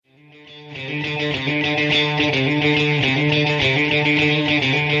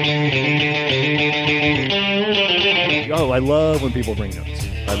Oh, I love when people bring notes.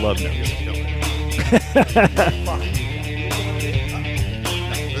 I love notes.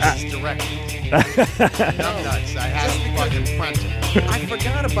 This is directions. Nuts. I have to fucking print it. I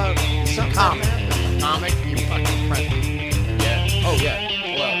forgot about some comic. You fucking print it. Yeah. Oh, yeah.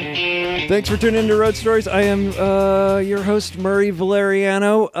 Well. Thanks for tuning into Road Stories. I am your host, Murray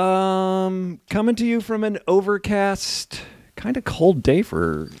Valeriano, coming to you from an overcast, kind of cold day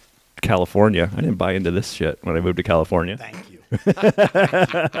for California. I didn't buy into this shit when I moved to California. Thank you.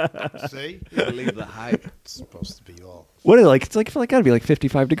 See? You believe the hype. It's supposed to be all. What is it like? It's like, I feel like gotta be like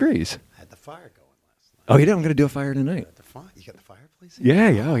 55 degrees. I had the fire going last night. Oh, you did? I'm gonna do a fire tonight. You got the fireplace? Yeah,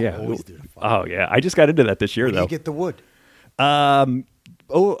 yeah, oh, yeah. Always do the fire. Oh, yeah. I just got into that this year, Where do though. you get the wood?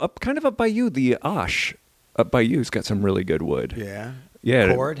 Up kind of up by you, the Osh up by you's got some really good wood. Yeah.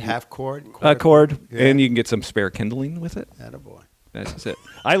 Yeah. Cord, half cord. Cord, Yeah. and you can get some spare kindling with it. Attaboy. That's just it.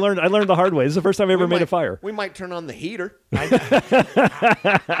 I learned the hard way. This is the first time I ever made a fire. We might turn on the heater. Okay,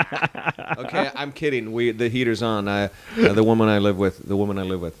 I'm kidding. The heater's on. The woman I live with.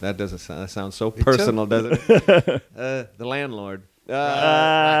 That doesn't sound so personal, doesn't it? The landlord.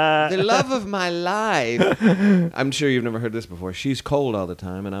 The love of my life. I'm sure you've never heard this before. She's cold all the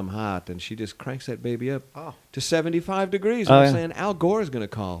time, and I'm hot, and she just cranks that baby up to 75 degrees. And I'm saying Al Gore's going to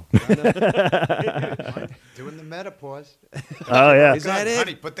call. Doing the menopause. Oh, yeah. Is that it?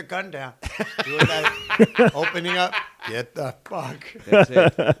 Honey, put the gun down. Doing that. Opening up. Get the fuck. That's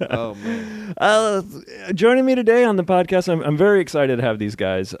it. Oh, man. Joining me today on the podcast, I'm very excited to have these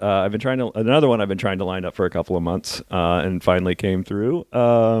guys. I've been trying to line up for a couple of months, and finally came through.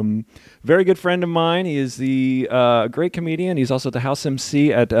 Very good friend of mine. He is the great comedian. He's also the house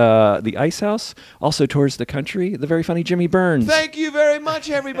MC at the Ice House. Also tours the country. The very funny Jimmy Burns Thank you very much,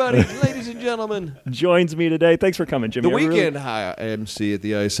 everybody, ladies and gentlemen. joins me today. Thanks for coming, Jimmy. The weekend high MC at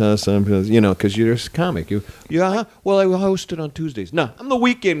the Ice House, because you're a comic. Well, I hosted on Tuesdays. No, I'm the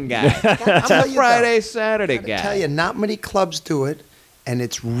weekend guy. I'm the Friday, Saturday guy. I tell you, not many clubs do it, and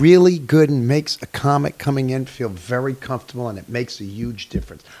it's really good and makes a comic coming in feel very comfortable, and it makes a huge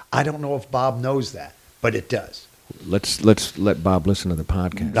difference. I don't know if Bob knows that, but it does. Let's let Bob listen to the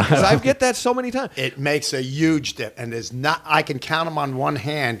podcast. 'Cause I get that so many times. It makes a huge difference, and there's not. I can count them on one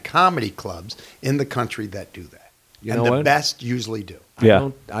hand. Comedy clubs in the country that do that, You and know the what? best usually do. Yeah.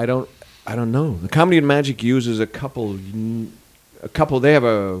 I don't know. The Comedy and Magic uses a couple. They have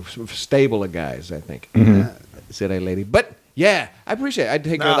a stable of guys, I think. Said a lady, but yeah, I appreciate it. I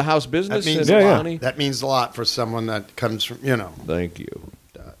take care of the house business. That means and a lot. money. That means a lot for someone that comes from Thank you.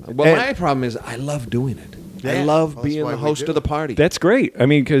 Well, my problem is I love doing it. I Yeah. love Well, that's being why the we host do of the it. party. That's great. I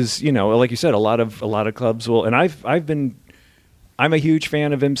mean, because like you said, a lot of clubs will, and I'm a huge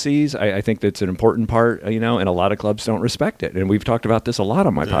fan of MCs. I think that's an important part, and a lot of clubs don't respect it. And we've talked about this a lot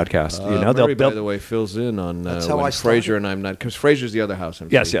on my podcast. Murray, by the way, fills in on That's how when I started. Fraser and I'm not, because Fraser's the other house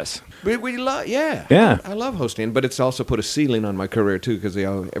MC. Yes. We love, yeah. Yeah. I love hosting, but it's also put a ceiling on my career too, because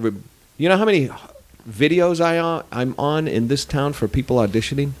you know how many videos I'm on in this town for people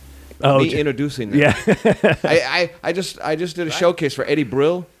auditioning? Me introducing them. Yeah. I just did a showcase for Eddie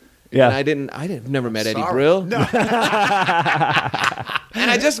Brill. Yeah. And I'd never met Eddie Sorry. Brill. No. And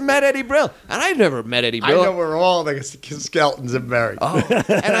I just met Eddie Brill. And I'd never met Eddie I Brill. know where all the skeletons are buried. Oh,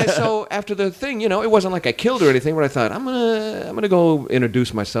 and so after the thing, it wasn't like I killed or anything, but I thought I'm gonna go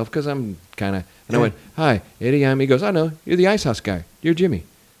introduce myself because I'm kind of. And I went, "Hi, Eddie." He goes, "I know you're the Ice House guy. You're Jimmy."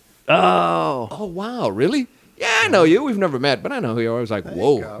 Oh, wow, really? Yeah, I know you. We've never met, but I know who you are. I was like,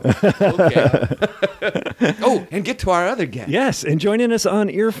 whoa, okay. Oh, and get to our other guest. Yes, and joining us on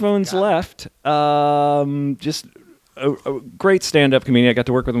Earphones Left, just a great stand-up comedian. I got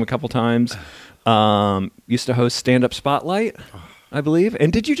to work with him a couple times. Used to host Stand-Up Spotlight, I believe.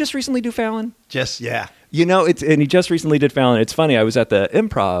 And did you just recently do Fallon? Yeah. And he just recently did Fallon. It's funny. I was at the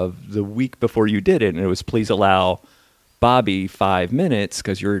Improv the week before you did it, and it was please allow Bobby 5 minutes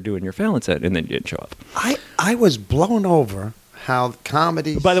because you were doing your Fallon set, and then you didn't show up. I was blown over how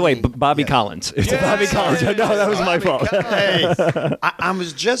comedy. By the way, Bobby Collins. It's Bobby Collins. No, that was my fault. Hey, I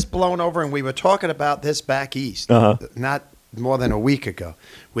was just blown over, and we were talking about this back east, not more than a week ago,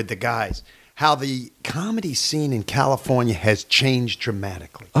 with the guys. How the comedy scene in California has changed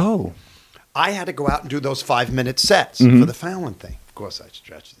dramatically. Oh. I had to go out and do those 5-minute sets for the Fallon thing. Of course, I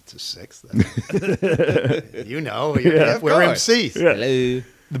stretched it to 6. We're MCs. Yeah. Hello.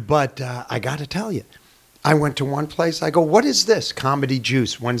 But I got to tell you, I went to one place. I go, "What is this? Comedy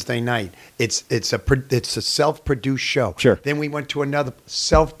Juice Wednesday night. It's a self-produced show." Sure. Then we went to another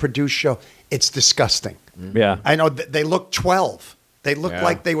self-produced show. It's disgusting. Yeah. I know they look 12. They looked Yeah.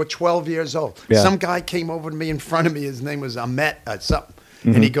 like they were 12 years old. Yeah. Some guy came over to me in front of me. His name was Ahmet something.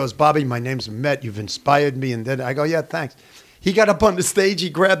 And he goes, Bobby, my name's Ahmet. You've inspired me. And then I go, yeah, thanks. He got up on the stage.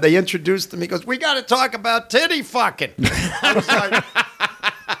 They introduced him. He goes, we got to talk about titty fucking. I was like,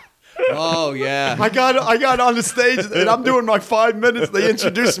 Oh yeah. I got on the stage and I'm doing my 5 minutes. They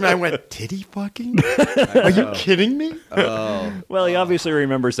introduced me. I went, titty fucking? Are you kidding me? Oh. Well, he obviously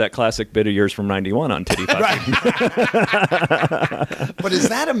remembers that classic bit of yours from '91 on titty fucking. But is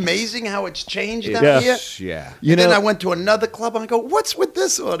that amazing how it's changed out Yeah. here? Yeah. You Then know- I went to another club and I go, what's with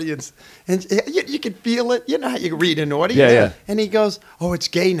this audience? And you can feel it. You know how you read an audience? Yeah, yeah. And he goes, oh, it's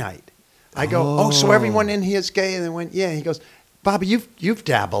gay night. I go, oh, so everyone in here is gay? And they went, yeah. He goes, Bobby, you've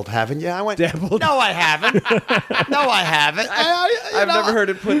dabbled, haven't you? I went, Dabbled? No, I haven't. No, I haven't. I've never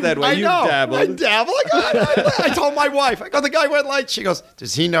heard it put that way. I You know. dabbled. I dabble. I told my wife. I go, the guy went like, she goes,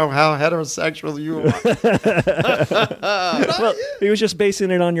 does he know how heterosexual you are? Well, he was just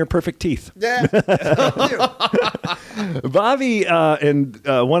basing it on your perfect teeth. Yeah. Bobby, and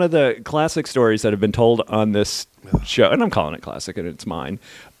one of the classic stories that have been told on this show, and I'm calling it classic, and it's mine,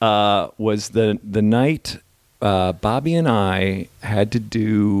 was the night Bobby and I had to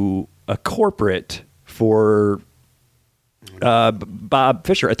do a corporate for Bob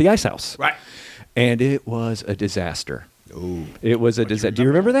Fisher at the Ice House. Right. And it was a disaster. Ooh. It was a disaster. Do you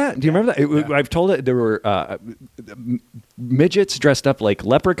remember that? Do you remember that? I've told it. There were midgets dressed up like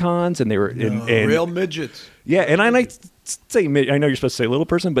leprechauns, and they were and real midgets. yeah. And I say, I know you're supposed to say little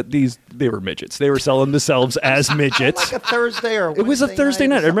person, but they were midgets. They were selling themselves as midgets. Like a Thursday or It was a Thursday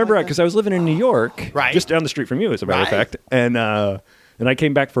night. I remember because I was living in New York, Right. just down the street from you, as a matter of Right. fact, and I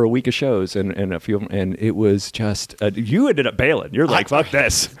came back for a week of shows, and a few of them, and it was just you ended up bailing. You're like, fuck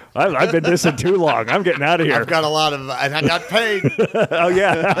this. I've been dissing too long. I'm getting out of here. I've got a lot of, and I got paid. Oh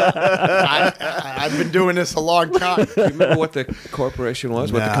yeah. I've been doing this a long time. Do you remember what the corporation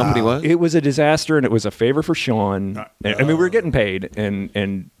was? What the company was? It was a disaster, and it was a favor for Sean. I mean, we were getting paid,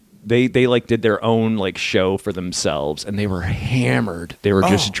 and they like did their own like show for themselves, and they were hammered. They were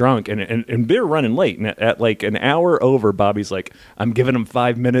just drunk, and they were running late. And at like an hour over, Bobby's like, "I'm giving him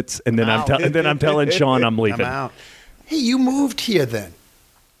 5 minutes," and then I'm telling Sean I'm leaving. I'm out. Hey, you moved here then?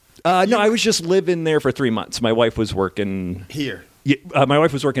 No, I was just living there for 3 months. My wife was working Here. Yeah, my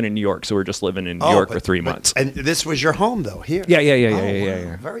wife was working in New York, so we were just living in New York for 3 months. And this was your home, though, here? Yeah.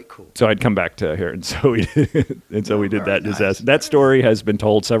 Wow. Very cool. So I'd come back to here, and so we did, we did very that nice. disaster. That story has been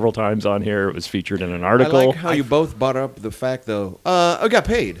told several times on here. It was featured in an I article. like how you both brought up the fact, though. I got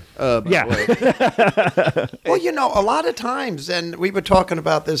paid. By the way. Well, you know, a lot of times, and we were talking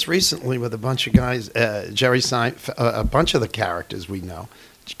about this recently with a bunch of guys, Jerry Seinfeld, a bunch of the characters we know,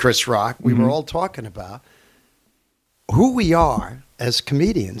 Chris Rock, we were all talking about who we are as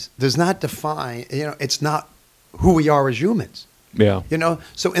comedians does not define, it's not who we are as humans. Yeah.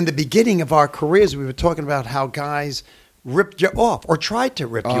 So in the beginning of our careers, we were talking about how guys ripped you off or tried to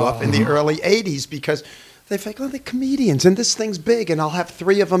rip you off in the early 80s because they think, oh, they're comedians and this thing's big and I'll have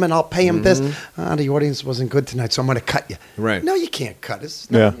 3 of them and I'll pay them this. The audience wasn't good tonight, so I'm going to cut you. Right. No, you can't cut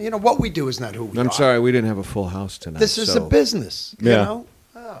us. No, what we do is not who we are. I'm sorry, we didn't have a full house tonight. This is so. a business, Yeah. you know?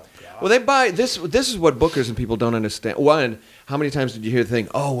 Well, they buy this. This is what bookers and people don't understand. One, how many times did you hear the thing?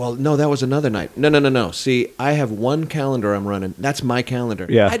 Oh, well, no, that was another night. No. See, I have one calendar I'm running. That's my calendar.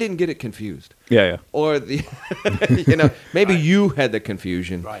 Yeah. I didn't get it confused. Yeah. Or the, maybe you had the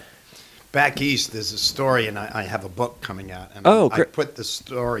confusion. Right. Back east, there's a story, and I have a book coming out. And Oh, I great. put the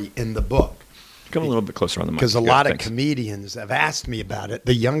story in the book. Come a little bit closer on the mic. Because a Good, lot of thanks. comedians have asked me about it.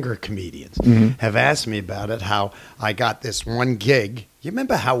 The younger comedians have asked me about it, how I got this one gig. You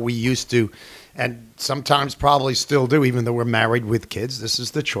remember how we used to, and sometimes probably still do, even though we're married with kids, this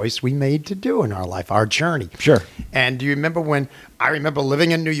is the choice we made to do in our life, our journey. Sure. And do you remember I remember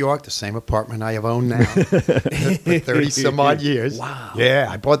living in New York, the same apartment I have owned now for 30 some odd years. Wow. Yeah,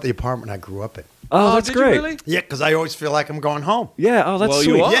 I bought the apartment I grew up in. Oh, that's did you great. really? Yeah, because I always feel like I'm going home. Yeah. Oh, that's Well,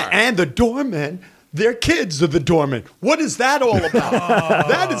 sweet. you are. Yeah, and the doormen, their kids are the doormen. What is that all about?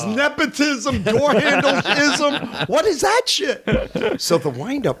 That is nepotism, door handleism. What is that shit? So the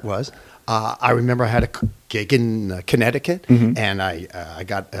wind-up was, I remember I had a gig in Connecticut, and I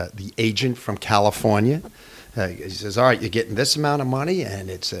got the agent from California. He says, all right, you're getting this amount of money, and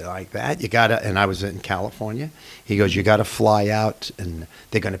it's like that. You got to, and I was in California. He goes, you got to fly out, and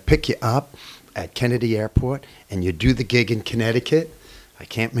they're going to pick you up at Kennedy Airport, and you do the gig in Connecticut. I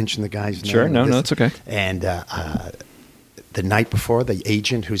can't mention the guy's name. Sure, no, that's okay. And the night before, the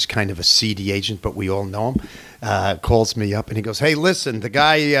agent, who's kind of a seedy agent, but we all know him, calls me up and he goes, "Hey, listen, the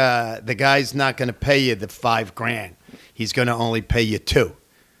guy's not going to pay you the $5,000. He's going to only pay you $2,000."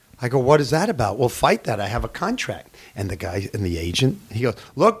 I go, what is that about? Well, fight that. I have a contract. And the guy and the agent, he goes,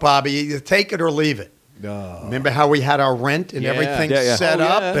 look, Bobby, either take it or leave it. Remember how we had our rent and everything set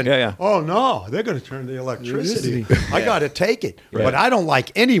up? And, oh, no, they're going to turn the electricity. I got to take it. Right. But I don't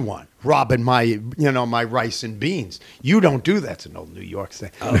like anyone robbing my rice and beans. You don't do that. It's an old New York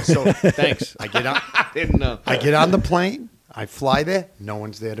thing. Oh. So thanks. I get on. I didn't know. I get on the plane. I fly there. No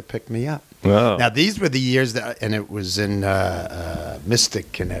one's there to pick me up. Wow. Now, these were the years and it was in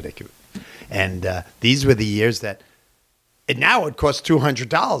Mystic, Connecticut. And these were the years that, and now it costs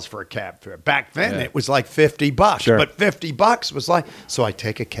 $200 for a cab fare. Back then, it was like $50. Sure. But $50 was like, so I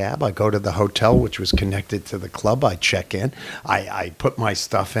take a cab. I go to the hotel, which was connected to the club. I check in. I put my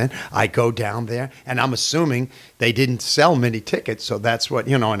stuff in. I go down there, and I'm assuming they didn't sell many tickets. So that's what,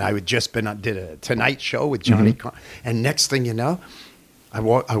 and I had just did a Tonight Show with Johnny Carson. And next thing you know, I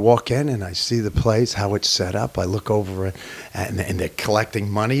walk in and I see the place, how it's set up. I look over it, and they're collecting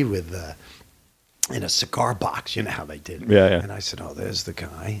money with in a cigar box. You know how they did. Yeah. And I said, oh, there's the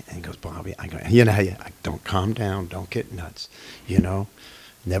guy. And he goes, Bobby, I go, I don't calm down. Don't get nuts.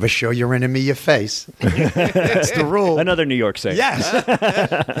 Never show your enemy your face. That's the rule. Another New York saying.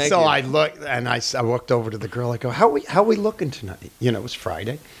 Yes. So I looked, and I walked over to the girl. I go, how we looking tonight? It was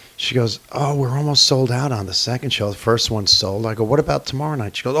Friday. She goes, oh, we're almost sold out on the second show. The first one's sold. I go, what about tomorrow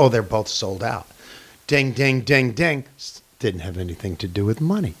night? She goes, oh, they're both sold out. Ding, ding, ding, ding. Didn't have anything to do with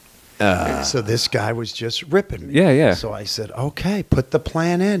money. So this guy was just ripping me. Yeah. So I said, okay, put the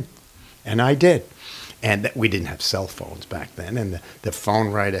plan in. And I did. And we didn't have cell phones back then. And the phone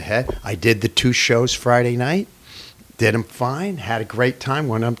right ahead. I did the 2 shows Friday night. Did them fine. Had a great time.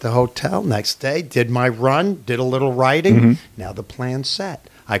 Went up to the hotel. Next day, did my run. Did a little writing. Now the plan's set.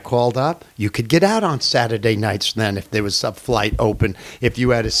 I called up. You could get out on Saturday nights then if there was a flight open, if you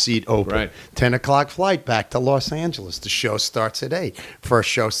had a seat open. Right. 10 o'clock flight back to Los Angeles. The show starts at 8. First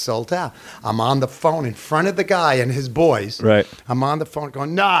show sold out. I'm on the phone in front of the guy and his boys. Right. I'm on the phone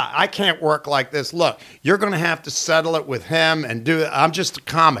going, nah, I can't work like this. Look, you're going to have to settle it with him and do it. I'm just a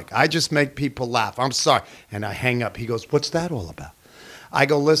comic. I just make people laugh. I'm sorry. And I hang up. He goes, what's that all about? I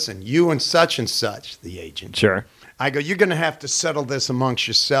go, listen, you and such, the agent. Sure. I go, you're going to have to settle this amongst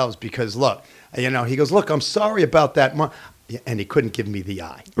yourselves because, look, he goes, look, I'm sorry about that. And he couldn't give me the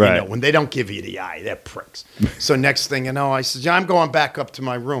eye. Right. When they don't give you the eye, they're pricks. So next thing you know, I said, yeah, I'm going back up to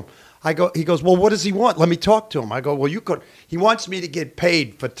my room. He goes, well, what does he want? Let me talk to him. I go, well, he wants me to get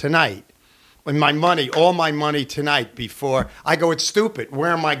paid for tonight. And my money, all my money tonight before. I go, it's stupid.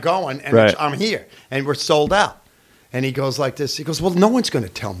 Where am I going? And I'm here. And we're sold out. And he goes like this. He goes, well, no one's going to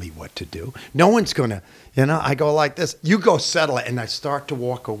tell me what to do. No one's going to, I go like this. You go settle it. And I start to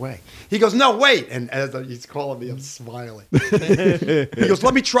walk away. He goes, no, wait. And as he's calling me, I'm smiling. He goes,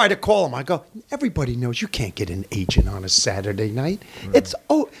 let me try to call him. I go, everybody knows you can't get an agent on a Saturday night. Right.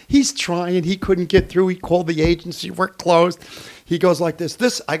 He's trying. He couldn't get through. He called the agency. We're closed. He goes like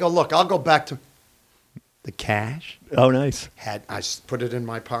this. I go, look, I'll go back to the cash. Oh, nice. I put it in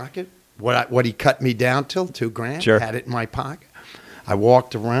my pocket. What he cut me down till, $2,000. Sure. Had it in my pocket. I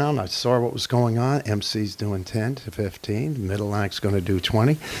walked around. I saw what was going on. MC's doing 10 to 15. Middle act's going to do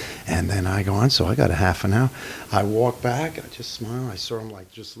 20. And then I go on. So I got a half an hour. I walk back. I just smile. I saw him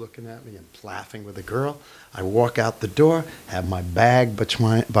just looking at me and laughing with a girl. I walk out the door, have my bag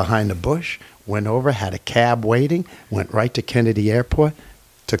behind the bush, went over, had a cab waiting, went right to Kennedy Airport.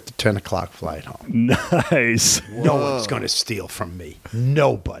 Took the 10 o'clock flight home. Nice. Whoa. No one's going to steal from me.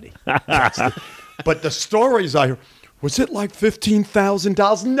 Nobody. But the stories was it like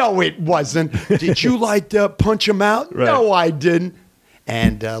 $15,000? No, it wasn't. Did you punch him out? Right. No, I didn't.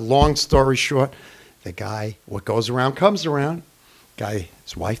 And long story short, the guy, what goes around comes around.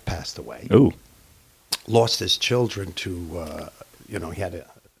 His wife passed away. Ooh. Lost his children to, he had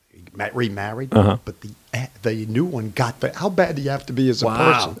remarried, but the new one got how bad do you have to be as a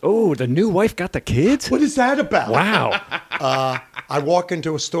person? Oh, the new wife got the kids? What is that about? Wow. I walk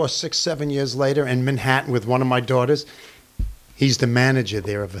into a store 6-7 years later in Manhattan with one of my daughters. He's the manager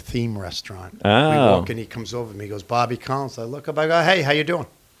there of a theme restaurant. Oh. We walk in, he comes over to me, he goes, Bobby Collins. I look up, I go, hey, how you doing?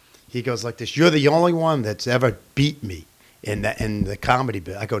 He goes like this, you're the only one that's ever beat me in the comedy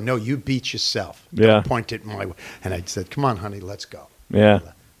bit. I go, no, you beat yourself. Yeah. Don't point it my way. And I said, come on, honey, let's go. Yeah.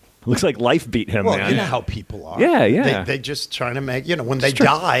 Looks like life beat him, well, man. you know how people are. Yeah. They just trying to make, when they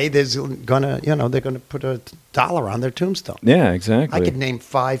die, there's gonna, they're gonna put a dollar on their tombstone. Yeah, exactly. I could name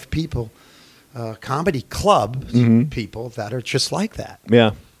 5 people, comedy club people that are just like that.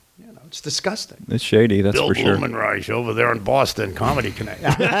 Yeah. it's disgusting. It's shady, that's Bill for sure. Blumenreich over there in Boston, Comedy Connect.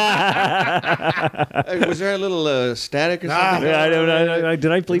 Was there a little static or something? Yeah,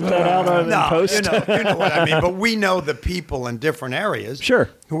 did I bleep that out on No, post? you know what I mean. But we know the people in different areas Sure.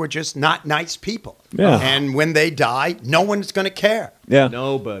 who are just not nice people. Yeah. And when they die, no one's going to care. Yeah.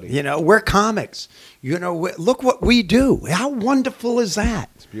 Nobody. You know, we're comics. You know, look what we do. How wonderful is that?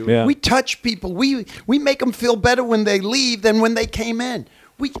 Yeah. We touch people. We make them feel better when they leave than when they came in.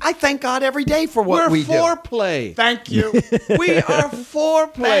 I thank God every day for what we do. We're foreplay. Thank you. We are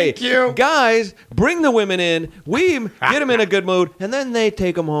foreplay. Thank you. Guys, bring the women in. We get them in a good mood, and then they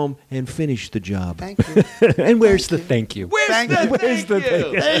take them home and finish the job. Thank you. And where's the thank you? Where's Thank the you. thank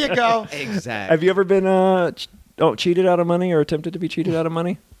you? There you go. Exactly. Have you ever been cheated out of money or attempted to be cheated out of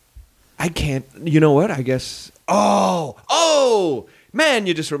money? I can't. You know what? I guess. Oh, man!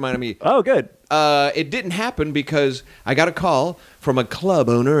 You just reminded me. Oh, good. It didn't happen because I got a call from a club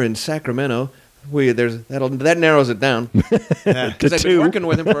owner in Sacramento. That narrows it down because I've been two. working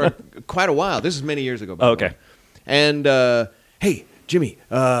with him for quite a while. This is many years ago. by the Okay. way. And hey, Jimmy,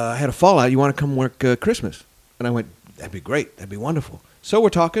 I had a fallout. You want to come work Christmas? And I went, that'd be great. That'd be wonderful. So we're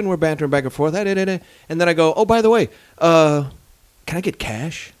talking, we're bantering back and forth, and then I go, oh, by the way, can I get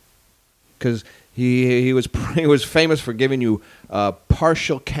cash? Because he was famous for giving you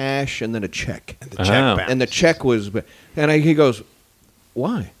partial cash and then a check. And the check bounce. And the check was, he goes,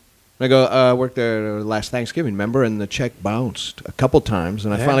 why? And I go, I worked there last Thanksgiving, remember? And the check bounced a couple times,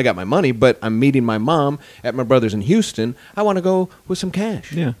 and I finally got my money, but I'm meeting my mom at my brother's in Houston. I want to go with some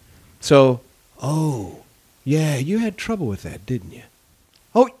cash. Yeah. So, yeah, you had trouble with that, didn't you?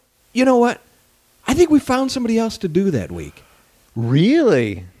 Oh, you know what? I think we found somebody else to do that week.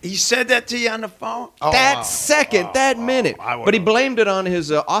 Really? He said that to you on the phone? That minute. But he blamed it on his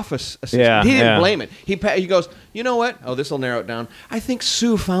office assistant. Yeah, he didn't yeah. blame it. He goes, you know what? Oh, this will narrow it down. I think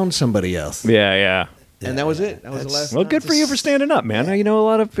Sue found somebody else. Yeah. And that was it. That was the last. Well, good for you for standing up, man. You know, a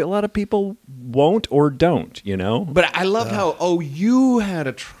lot of people won't or don't. You know. But I loved how you had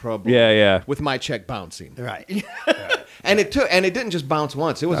a trouble. Yeah. With my check bouncing. Right. And it didn't just bounce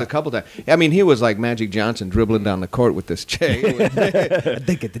once. It was a couple times. I mean, he was like Magic Johnson dribbling down the court with this check.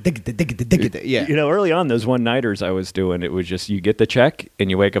 Yeah. You know, early on, those one-nighters I was doing, it was just you get the check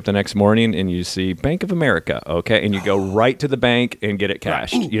and you wake up the next morning and you see Bank of America, okay, and you go right to the bank and get it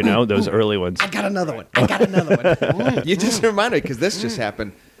cashed. You know, those early ones. I got another one. You just reminded me because this just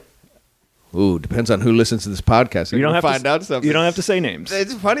happened. Ooh, depends on who listens to this podcast. You don't have find to out something. You don't have to say names.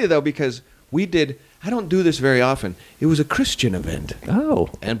 It's funny though because we did. I don't do this very often. It was a Christian event,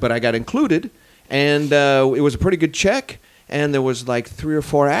 Oh. but I got included, and it was a pretty good check. And there was like 3 or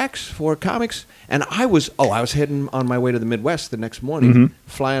 4 acts, 4 comics, and I was heading on my way to the Midwest the next morning,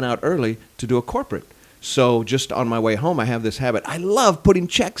 flying out early to do a corporate. So just on my way home, I have this habit. I love putting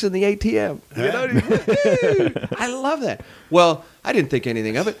checks in the ATM. You know, I love that. Well, I didn't think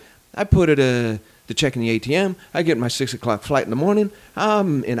anything of it. I put the check in the ATM. I get my 6 o'clock flight in the morning.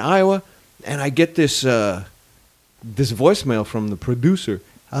 I'm in Iowa, and I get this voicemail from the producer.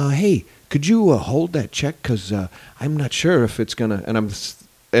 Hey, could you hold that check? Because I'm not sure if it's gonna. And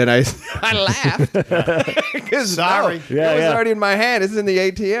I laughed because Sorry. it was already in my hand. It's in the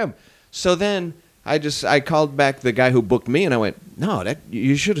ATM. So then I called back the guy who booked me, and I went, no,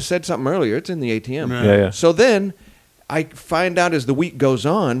 you should have said something earlier. It's in the ATM. Yeah. So then I find out as the week goes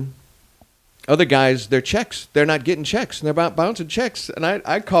on, other guys, their checks, they're not getting checks, and they're bouncing checks. And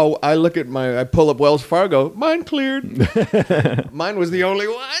I pull up Wells Fargo, mine cleared. Mine was the only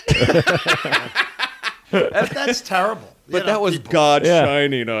one. That's terrible. But that was God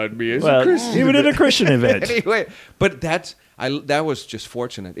shining on me as a Christian. Even at a Christian event. Anyway, but that was just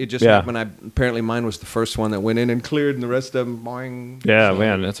fortunate. It just happened. Apparently mine was the first one that went in and cleared, and the rest of them, boing. Yeah,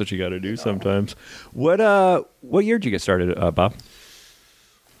 man, that's what you got to do sometimes. What year did you get started, Bob?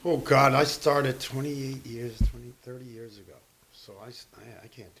 Oh, God, I started 30 years ago. So I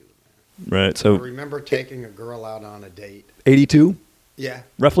can't do that. Right, so I remember taking a girl out on a date. 82, Yeah.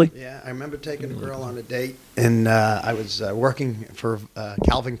 roughly? Yeah, I remember taking a girl on a date, and I was working for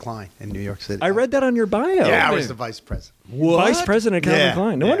Calvin Klein in New York City. I read that on your bio. Yeah, I was the vice president. Vice President of Calvin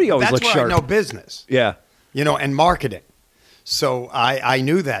Klein. No wonder you always That's look where sharp. I know business. Yeah. You know, and marketing. So I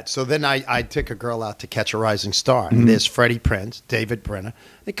knew that. So then I took a girl out to Catch a Rising Star. And there's Freddie Prinze, David Brenner,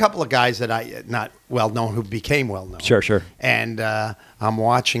 a couple of guys that I not well known who became well known. Sure. And I'm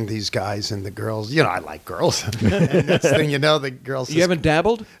watching these guys and the girls. You know, I like girls. And next thing you know, the girl says, You haven't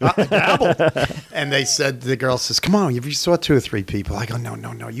dabbled? I dabbled. And the girl says, come on, if you saw 2 or 3 people. I go,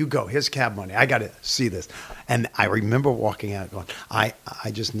 no, you go. Here's cab money. I got to see this. And I remember walking out going, I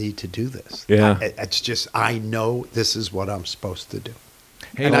just need to do this. Yeah. It's just, I know this is what I'm supposed to do.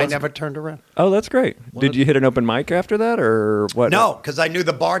 Hey, and I let's- never turned around. Oh, that's great. Did you hit an open mic after that, or what? No, because I knew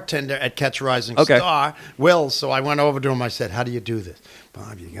the bartender at Catch a Rising Okay. Star, Will, so I went over to him. I said, how do you do this?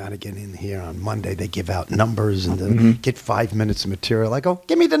 Bob, you got to get in here on Monday. They give out numbers and get 5 minutes of material. I go,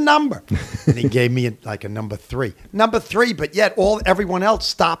 give me the number. And he gave me like a number 3. Number 3, but yet everyone else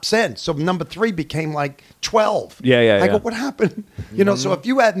stops in. So number 3 became like 12. Yeah. I go, what happened? So if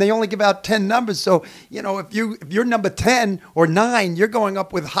you had, and they only give out 10 numbers. So, if you're number 10 or 9, you're going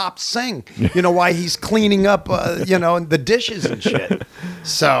up with Hop Sing, while he's cleaning up, the dishes and shit.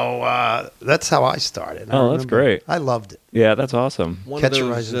 So that's how I started. Oh, that's great. I loved it. Yeah, that's awesome. One Catch a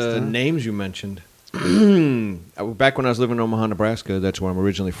of Rising those Star. names you mentioned. Back when I was living in Omaha, Nebraska, that's where I'm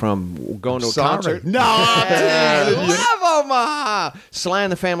originally from. Going to a concert. No, I love Omaha. Sly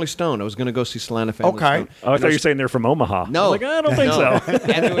and the Family Stone. I was going to go see Sly and the Family Okay. Stone. Oh, I thought you were saying they're from Omaha. No. I'm like, I don't think so.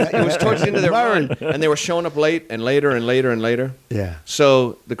 And it was towards the end of their run, and they were showing up late and later and later and later. Yeah.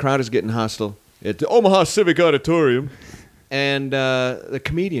 So the crowd is getting hostile at the Omaha Civic Auditorium, and the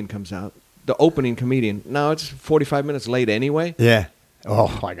comedian comes out, the opening comedian. Now it's 45 minutes late anyway, Yeah.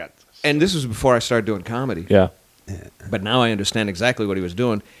 Oh, my God. and this was before I started doing comedy. Yeah. But now I understand exactly what he was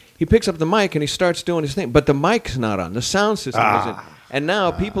doing. He picks up the mic and he starts doing his thing, but the mic's not on. The sound system isn't. And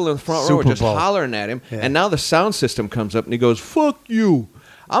now people in the front row are Super just Bowl. hollering at him. Yeah. And now the sound system comes up and he goes, "Fuck you.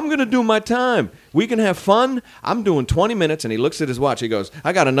 I'm going to do my time. We can have fun. I'm doing 20 minutes." And he looks at his watch. He goes,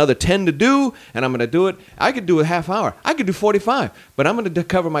 "I got another 10 to do, and I'm going to do it. I could do a half hour. I could do 45, but I'm going to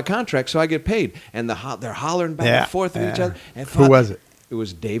cover my contract so I get paid." And they're hollering back and forth at each other. And Who was it? It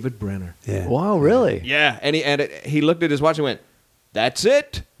was David Brenner. Yeah. Wow, really? Yeah, and he looked at his watch and went, "That's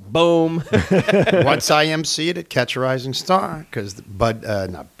it, boom." Once I emceed at Catch a Rising Star, because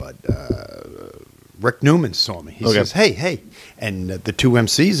Rick Newman saw me. He Okay. says, hey. And the two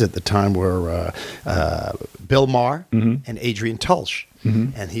MCs at the time were Bill Maher and Adrian Tulch.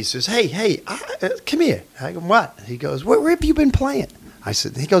 And he says, hey, come here. I go, what? He goes, where have you been playing?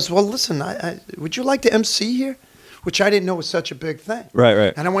 He goes, well, listen, would you like to MC here? Which I didn't know was such a big thing.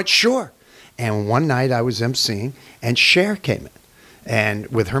 Right. And I went, sure. And one night I was MCing, and Cher came in, and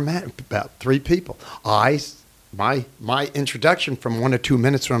with her man, about 3 people. My introduction from 1 or 2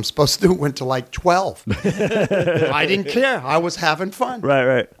 minutes, what I'm supposed to do, went to like 12. I didn't care. I was having fun.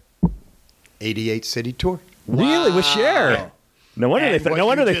 Right. 88 city tour. Really? With Cher? No wonder And they what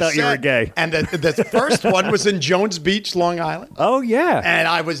thought just you were said- gay. And the first one was in Jones Beach, Long Island. Oh, yeah. And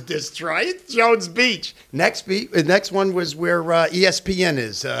I was destroyed. Jones Beach. Next one was where ESPN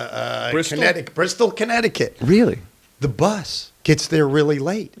is. Bristol? Bristol, Connecticut. Really? The bus gets there really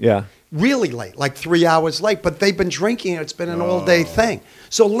late. Yeah. Really late, like 3 hours late. But they've been drinking. It's been an all-day thing.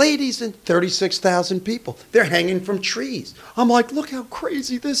 So ladies and 36,000 people. They're hanging from trees. I'm like, look how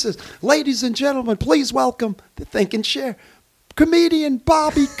crazy this is. Ladies and gentlemen, please welcome the Think and Share comedian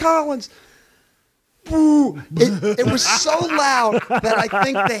Bobby Collins. Boo! It was so loud that I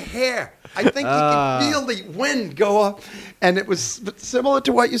think you could feel the wind go up. And it was similar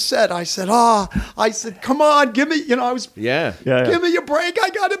to what you said. I said, come on, give me, I was, Yeah. give me a break. I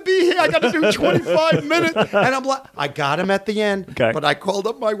got to be here. I got to do 25 minutes. And I'm like, I got him at the end. Okay. But I called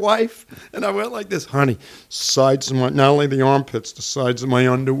up my wife and I went like this, honey, sides of my, not only the armpits, the sides of my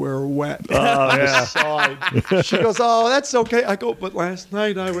underwear are wet. Oh, yeah. Side. She goes, oh, that's okay. I go, but last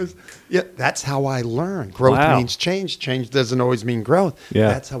night that's how I learned. Growth Wow. means change. Change doesn't always mean growth. Yeah.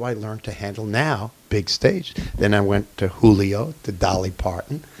 That's how I learned to handle now big stage. Then I went to Julio, to Dolly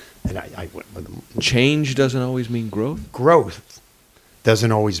Parton, and I went with them. Change doesn't always mean growth. Growth doesn't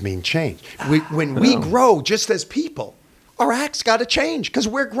always mean change. When we grow just as people, our acts got to change because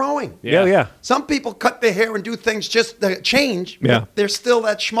we're growing. Yeah. Some people cut their hair and do things just to change, but Yeah. they're still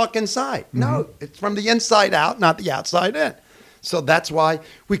that schmuck inside. No, it's from the inside out, not the outside in. So that's why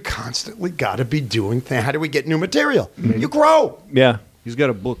we constantly got to be doing things. How do we get new material? You grow. Yeah. He's got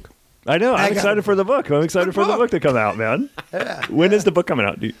a book. I know. I'm got excited it. for the book. I'm excited Good for the book. book to come out, man. Yeah. When is the book coming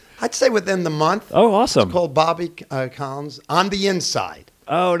out? I'd say within the month. Oh, awesome. It's called Bobby Collins On the Inside,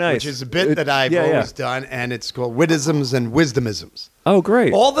 Oh, nice. which is a bit that I've always done, and it's called Wittisms and Wisdomisms. Oh,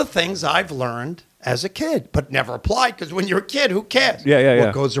 great. All the things I've learned as a kid, but never applied, because when you're a kid, who cares? Yeah.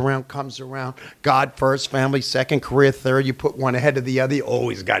 What goes around comes around. God first, family second, career third. You put one ahead of the other. You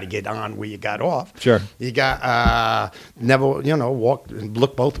always got to get on where you got off. Sure. You got never, walk and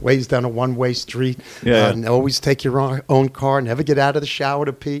look both ways down a one-way street. Yeah. And always take your own car. Never get out of the shower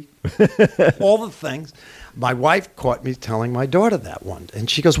to pee. All the things. My wife caught me telling my daughter that one, and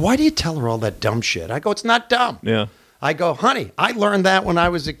she goes, "Why do you tell her all that dumb shit?" I go, "It's not dumb." Yeah. I go, "Honey, I learned that when I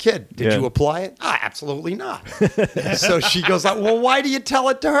was a kid. Did Yeah. you apply it?" Absolutely not. So she goes, "Well, why do you tell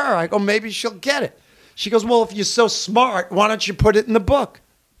it to her?" I go, "Maybe she'll get it." She goes, well, if you're so smart, why don't you put it in the book?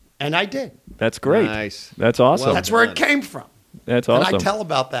 And I did. That's great. Nice. That's awesome. Well, That's where it came from. That's awesome. And I tell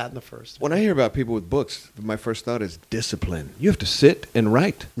about that in the first one. When I hear about people with books, my first thought is discipline. You have to sit and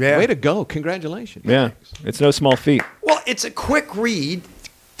write. Yeah. Way to go. Congratulations. Yeah, it's no small feat. Well, it's a quick read,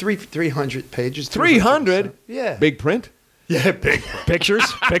 300 pages. 300? Yeah. Big print? Yeah, big. Pictures?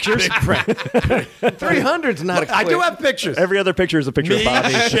 Pictures? 300's not a quick. I do have pictures. Every other picture is a picture Me, of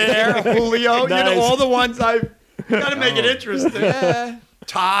Bobby. Cher, Julio, Nice. all the ones I've got to make it interesting. Yeah.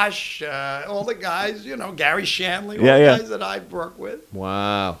 Tosh, all the guys, Gary Shanley, all Yeah, the yeah. guys that I've worked with.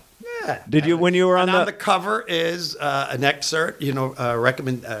 Wow. Yeah. Did you, when you were on And on the... the cover is an excerpt,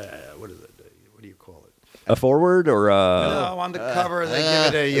 recommend, what is it? What do you call it? A forward or No, on the cover they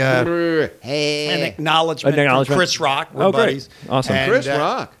give it an Hey. acknowledgement, An acknowledgement. from Chris Rock. We're Oh, great. buddies. Awesome. And, Chris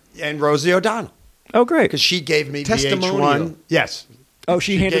Rock. And Rosie O'Donnell, Oh, great. because she gave me Testimonial. VH1. Yes. Oh,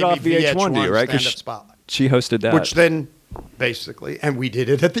 she handed gave off me VH1 to you, right? 'Cause Stand-Up Spotlight. she hosted that. Which then, basically, and we did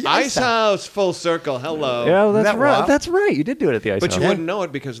it at the Ice House, full circle. Hello. yeah, well, that's Isn't that right. wild? That's right. You did do it at the Ice But House. you wouldn't know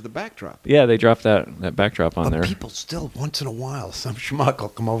it because of the backdrop. Yeah, they dropped that backdrop on But there. people still, once in a while, some schmuck will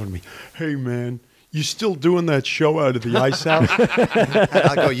come over to me. Hey, man, you still doing that show out of the Ice House?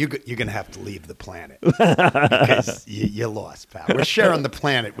 I'll go, you're going to have to leave the planet because you're lost, pal. We're sharing the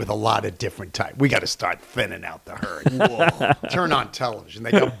planet with a lot of different types. We got to start thinning out the herd. Whoa. Turn on television.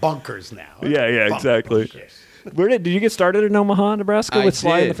 They got bunkers now. Yeah, exactly. Where did you get started in Omaha, Nebraska, I with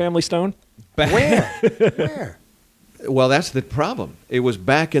Sly and did. the Family Stone? Where? Where? Well, that's the problem. It was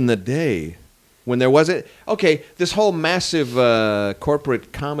back in the day when there wasn't. Okay, this whole massive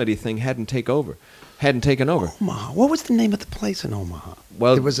corporate comedy thing hadn't taken over. Omaha. What was the name of the place in Omaha?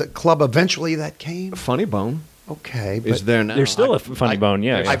 Well- there was a club eventually that came. Funny Bone Okay, but is there now. There's still a Funny Bone,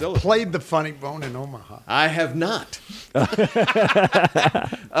 yeah. I've still- played the Funny Bone in Omaha I have not.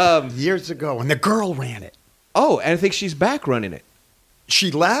 years ago, and the girl ran it. Oh, and I think she's back running it.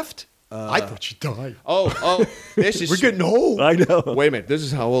 She left. I thought she died. Oh, this is. We're getting old. I know. Wait a minute. This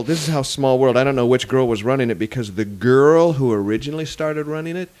is how old. This is how small world. I don't know which girl was running it because the girl who originally started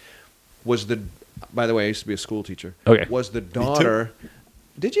running it was the. By the way, I used to be a school teacher. Okay. Was the daughter?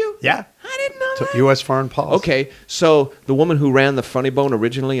 Did you? Yeah. I didn't know So that. U.S. foreign policy. Okay, so the woman who ran the Funny Bone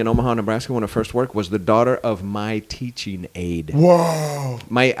originally in Omaha, Nebraska, when I first worked, was the daughter of my teaching aide. Whoa.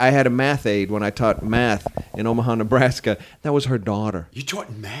 I had a math aide when I taught math in Omaha, Nebraska. That was her daughter. You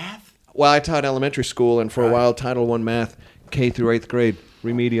taught math? Well, I taught elementary school, and for a while, Title I math, K through 8th grade,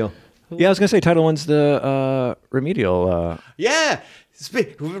 remedial. Yeah, I was going to say Title I's the remedial. Yeah.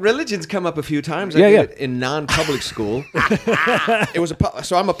 Religion's come up a few times. I Yeah, did yeah. it in non-public school. It was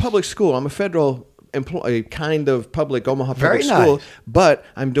so I'm a public school. I'm a federal employee, kind of public Omaha public Very school, nice. but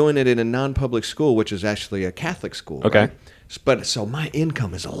I'm doing it in a non-public school, which is actually a Catholic school. Okay. right? But so my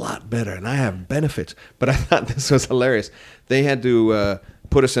income is a lot better, and I have benefits. But I thought this was hilarious. They had to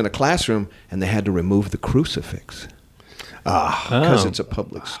put us in a classroom, and they had to remove the crucifix because Oh. it's a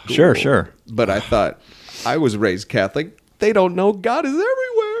public school. Sure. But I thought I was raised Catholic. They don't know God is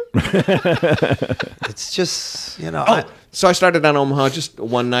everywhere. It's just, So I started on Omaha just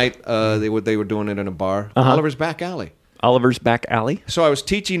one night. They were doing it in a bar, Oliver's Back Alley. Oliver's Back Alley. So I was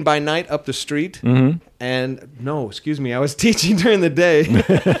teaching by night up the street, and no, excuse me, I was teaching during the day.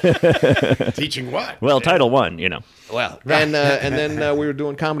 teaching what? Well, Title I, Well, and then we were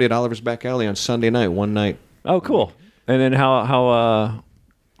doing comedy at Oliver's Back Alley on Sunday night. One night. Oh, cool. And then how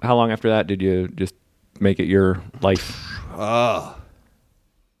long after that did you just make it your life?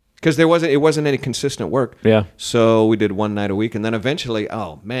 Because it wasn't any consistent work. Yeah. So we did one night a week, and then eventually,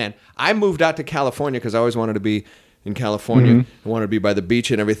 oh man, I moved out to California because I always wanted to be in California. I wanted to be by the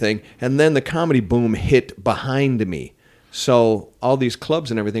beach and everything. And then the comedy boom hit behind me. So all these clubs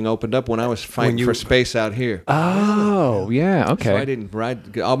and everything opened up when I was fighting for space out here. Oh, yeah. Okay. So I didn't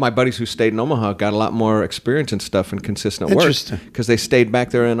ride. All my buddies who stayed in Omaha got a lot more experience and stuff and consistent work Interesting. because they stayed back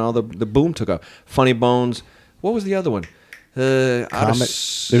there and all the boom took off. Funny Bones. What was the other one? There's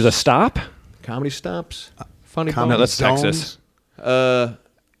a stop? Comedy Stops. Funny Comedy No, that's Bones. Texas.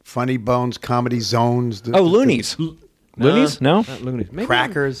 Funny Bones, Comedy Zones. Oh, Loonies. Loonies? No? Not Loonies. Maybe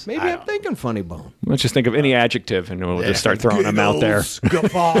Crackers? Maybe I I'm don't thinking Funny Bone. Let's just think of any adjective and we'll just start throwing them out there.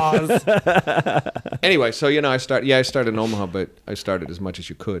 Guffaws. Anyway, so I started in Omaha, but I started as much as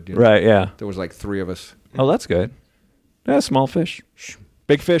you could. Right, yeah. There was like 3 of us. Oh, that's good. Yeah, small fish.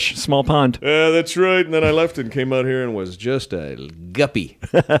 Big fish, small pond. Yeah, that's right. And then I left and came out here and was just a guppy.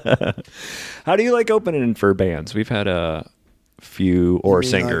 How do you like opening for bands? We've had few or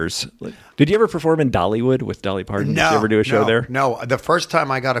singers. Did you ever perform in Dollywood with Dolly Parton? No. Did you ever do a show there? No. The first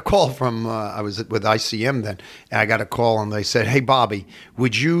time I got a call from, I was with ICM then, and I got a call and they said, hey, Bobby,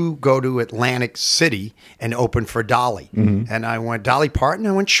 would you go to Atlantic City and open for Dolly? And I went, Dolly Parton?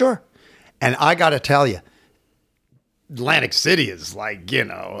 I went, sure. And I got to tell you, Atlantic City is like,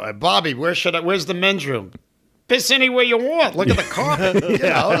 Bobby, where's the men's room? Piss anywhere you want. Look at the carpet. You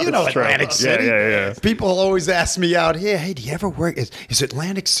know Atlantic City. Yeah. People always ask me out here, hey, do you ever work? Is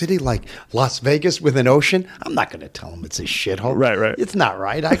Atlantic City like Las Vegas with an ocean? I'm not going to tell them it's a shithole. Right. It's not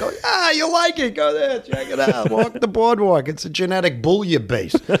right. I go, you like it. Go there. Check it out. Walk the boardwalk. It's a genetic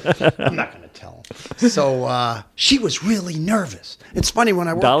bouillabaisse. I'm not going to tell them. So she was really nervous. It's funny when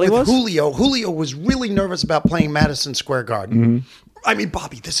I worked with Julio. Julio was really nervous about playing Madison Square Garden. I mean,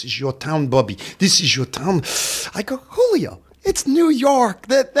 Bobby, this is your town, Bobby. This is your town. I go, Julio, it's New York.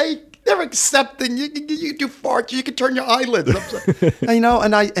 They're accepting. You do farts. You can turn your eyelids up.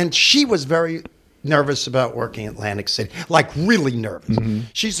 And she was very nervous about working in Atlantic City, like really nervous.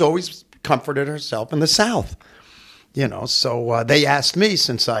 She's always comforted herself in the South. So they asked me,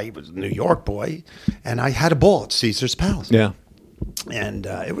 since I was a New York boy, and I had a ball at Caesar's Palace. Yeah. And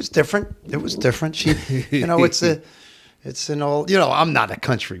it was different. She, it's an old, I'm not a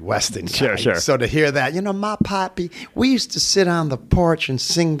country western guy. Sure. So to hear that, my poppy, we used to sit on the porch and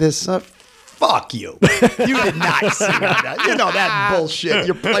sing this up. Fuck you. You did not sing that. That bullshit.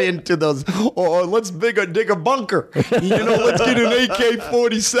 You're playing to those, let's dig a bunker. Let's get an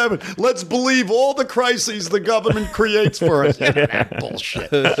AK-47. Let's believe all the crises the government creates for us. That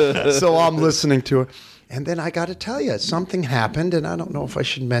bullshit. So I'm listening to it. And then I got to tell you, something happened, and I don't know if I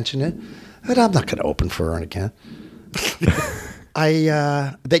should mention it, but I'm not going to open for her again.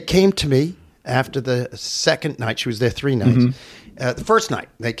 They came to me after the second night. She was there 3 nights. The first night,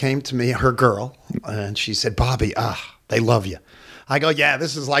 they came to me, her girl, and she said, Bobby, they love you. I go, yeah,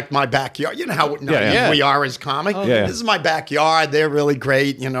 this is like my backyard. You know how we are as comic. This is my backyard. They're really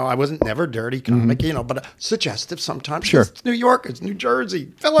great. I wasn't never dirty comic, but suggestive sometimes. Sure. It's New Yorkers, New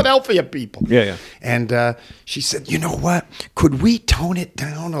Jersey, Philadelphia people. Yeah. And she said, you know what? Could we tone it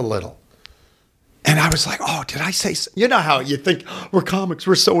down a little? And I was like, did I say so? You know how you think, we're comics,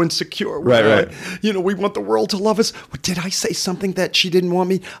 we're so insecure. Right. We want the world to love us. Did I say something that she didn't want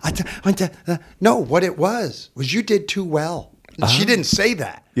me? No, what it was you did too well. She didn't say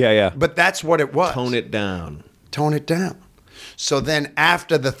that. Yeah. But that's what it was. Tone it down. So then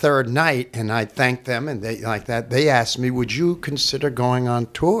after the third night, and I thanked them, and they asked me, would you consider going on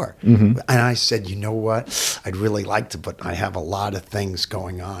tour? And I said, you know what? I'd really like to, but I have a lot of things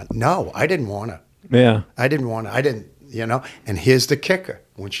going on. No, I didn't want to. Yeah. I didn't, and here's the kicker.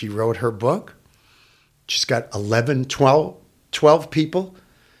 When she wrote her book, she's got 12 people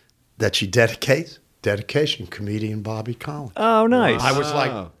that she dedicates. Dedication, comedian Bobby Collins. Oh, nice. I was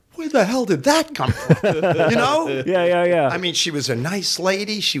like, where the hell did that come from? Yeah. I mean, she was a nice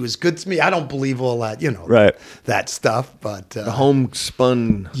lady. She was good to me. I don't believe all that, right. that stuff. But the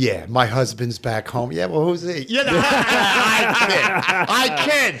homespun. Yeah, my husband's back home. Yeah, well, who's he? I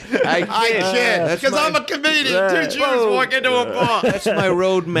kid. Because I'm a comedian. 2 Jews walk into a bar. That's my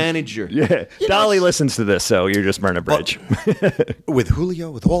road manager. Yeah. Dolly listens to this, so you're just burning a bridge. With Julio,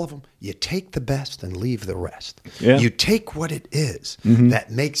 with all of them, you take the best and leave the rest. Yeah. You take what it is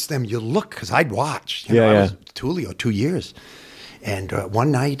that makes them, you look, because I'd watch. I was with Julio 2 years. And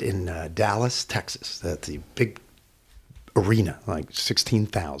one night in Dallas, Texas, the big arena, like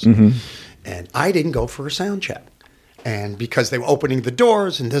 16,000. And I didn't go for a sound check. And because they were opening the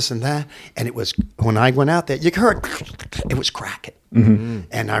doors and this and that, and it was, when I went out there, you heard, it was cracking.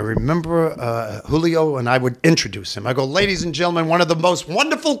 And I remember Julio, and I would introduce him. I go, ladies and gentlemen, one of the most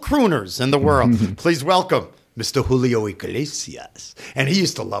wonderful crooners in the world. Please welcome Mr. Julio Iglesias. And he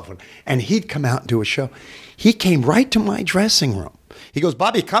used to love him. And he'd come out and do a show. He came right to my dressing room. He goes,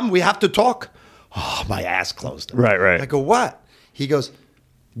 Bobby, come, we have to talk. Oh, my ass closed up. Right. I go, what? He goes,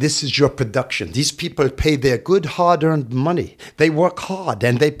 this is your production. These people pay their good, hard-earned money. They work hard,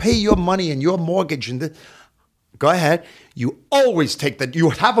 and they pay your money and your mortgage. And go ahead. You always take that.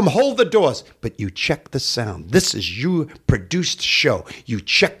 You have them hold the doors, but you check the sound. This is your produced show. You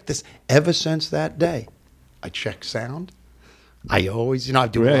check this. Ever since that day, I check sound. I always, I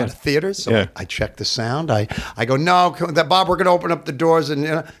do a lot of theater, so I check the sound. I go, no, Bob, we're going to open up the doors,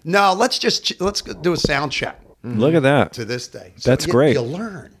 and no, let's do a sound check. Look at that. To this day. So that's great. You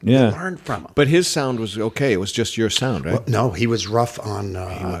learn. Yeah. You learn from him. But his sound was okay. It was just your sound, right? Well, no, he was rough on,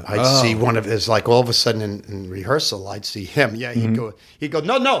 I'd see one of his, like all of a sudden in rehearsal, I'd see him. Yeah, he'd go,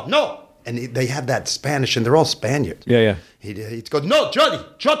 no. And they have that Spanish, and they're all Spaniards. Yeah. He'd go, no, Johnny,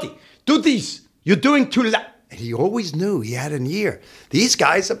 do this. You're doing too loud. And he always knew he had an ear. These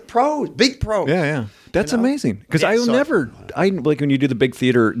guys are pros, big pros. Yeah. That's amazing. Because I like when you do the big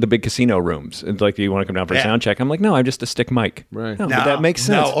theater, the big casino rooms, and like you want to come down for a sound check. I'm like, no, I'm just a stick mic. Right. No, but that makes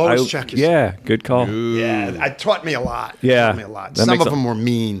sense. No, always check yourself. Yeah, good call. Yeah, it taught me a lot. Yeah. Taught me a lot. That Some makes of them were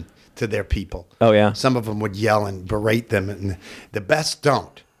mean to their people. Oh, yeah. Some of them would yell and berate them, and the best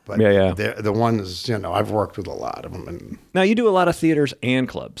don't. But they're the ones, I've worked with a lot of them. And Now, you do a lot of theaters and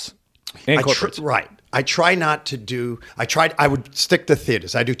clubs. And corporates. Right. I try not to do. I would stick to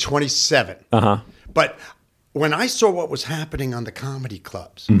theaters. I do 27. But when I saw what was happening on the comedy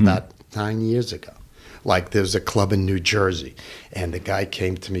clubs about 9 years ago, like there's a club in New Jersey, and the guy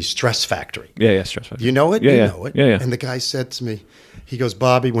came to me, Stress Factory. Yeah, Stress Factory. You know it? Yeah, you yeah. know it. Yeah. And the guy said to me, he goes,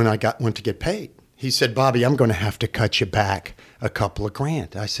 Bobby, when I went to get paid, he said, Bobby, I'm going to have to cut you back a couple of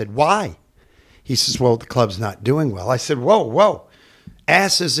grand. I said, why? He says, well, the club's not doing well. I said, whoa.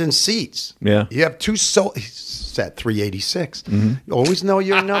 Asses in seats. Yeah. You have two He's at 386. You always know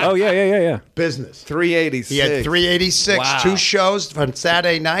your number. Oh, yeah. Business. 386. He had 386. Wow. 2 shows on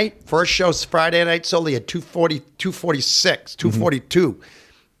Saturday night. First show's Friday night. So he had 240, 246, 242.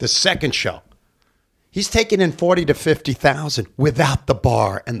 The second show. He's taking in 40 to 50,000 without the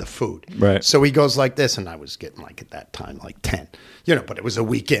bar and the food. Right. So he goes like this, and I was getting like at that time like 10, but it was a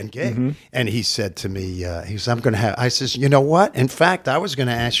weekend gig. And he said to me, he says, I'm going to have. I says, you know what? In fact, I was going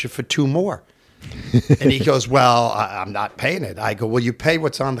to ask you for 2 more. And he goes, well, I'm not paying it. I go, well, you pay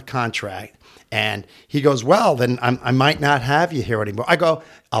what's on the contract. And he goes, well, then I might not have you here anymore. I go,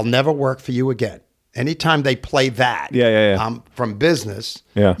 I'll never work for you again. Anytime they play that from business,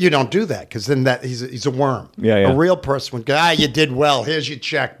 you don't do that because then he's a worm. A real person would go, you did well. Here's your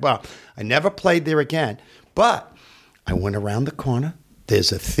check. Well, I never played there again. But I went around the corner.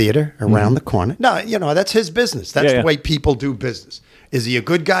 There's a theater around the corner. No, that's his business. That's the way people do business. Is he a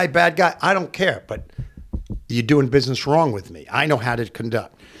good guy, bad guy? I don't care. But you're doing business wrong with me. I know how to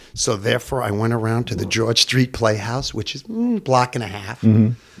conduct. So therefore, I went around to the George Street Playhouse, which is a block and a half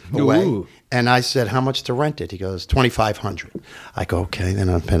away. Ooh. And I said, how much to rent it? He goes, $2,500. I go, okay, then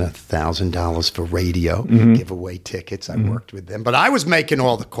I'll pay $1,000 for radio, give away tickets. I worked with them. But I was making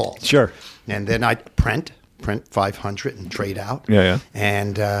all the calls. Sure. And then I print 500 and trade out. Yeah.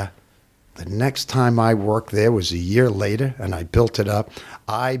 And the next time I worked there was a year later, and I built it up.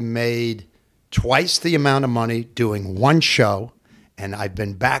 I made twice the amount of money doing one show, and I've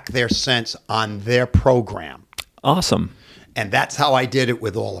been back there since on their program. Awesome. And that's how I did it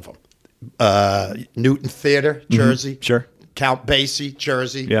with all of them. Newton Theater, Jersey. Sure. Count Basie,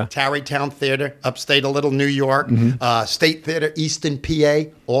 Jersey. Yeah. Tarrytown Theater, upstate a little New York. State Theater, Easton,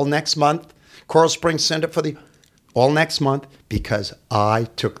 PA, all next month. Coral Springs Center all next month because I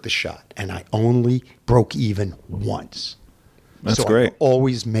took the shot and I only broke even once. That's great. I'm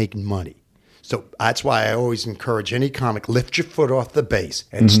always making money. So that's why I always encourage any comic, lift your foot off the base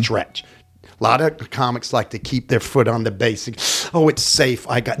and stretch. A lot of comics like to keep their foot on the base. Oh, it's safe.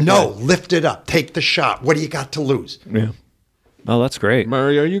 Lift it up. Take the shot. What do you got to lose? Yeah. Oh, that's great.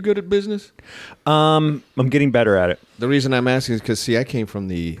 Murray, are you good at business? I'm getting better at it. The reason I'm asking is because, I came from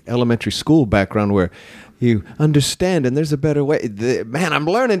the elementary school background where you understand and there's a better way. Man, I'm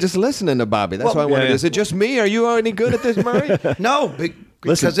learning just listening to Bobby. That's why I wanted to. Is it just me? Are you any good at this, Murray? No,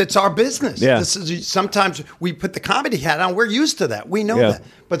 because it's our business. Yeah. Sometimes we put the comedy hat on. We're used to that. We know that.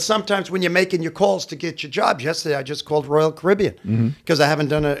 But sometimes when you're making your calls to get your jobs, yesterday I just called Royal Caribbean because I haven't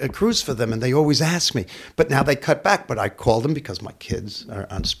done a cruise for them, and they always ask me. But now they cut back. But I called them because my kids are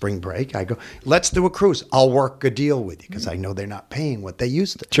on spring break. I go, let's do a cruise. I'll work a deal with you because I know they're not paying what they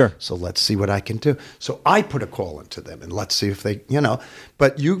used to. Sure. So let's see what I can do. So I put a call into them, and let's see if they,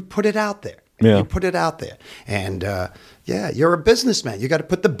 But you put it out there. Yeah. You put it out there. And, you're a businessman. You got to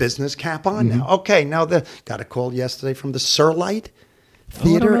put the business cap on now. Okay, now got a call yesterday from the Surlight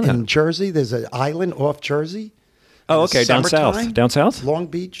Theater in Jersey. There's an island off Jersey. Oh, okay, down south. Down south? Long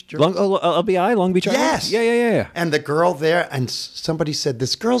Beach, Jersey. LBI, Long Beach Island? Yes. Yeah. And the girl there, and somebody said,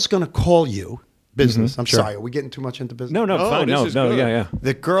 this girl's going to call you. Business. I'm sorry. Are we getting too much into business? No, fine. No, yeah.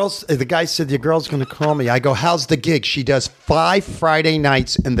 The guy said, your girl's going to call me. I go, how's the gig? She does 5 Friday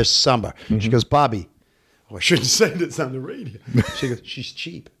nights in the summer. She goes, Bobby, I shouldn't say this on the radio. She goes, she's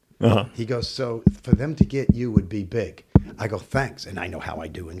cheap. He goes, so for them to get you would be big. I go, thanks. And I know how I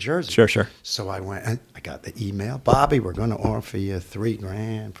do in Jersey. Sure. So I went, and I got the email. Bobby, we're going to offer you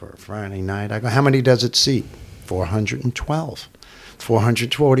 $3,000 for a Friday night. I go, how many does it seat? 412.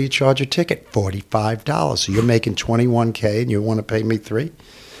 412. What do you charge a ticket? $45. So you're making $21K and you want to pay me $3?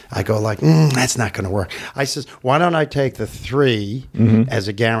 I go like, that's not going to work. I says, why don't I take the 3 as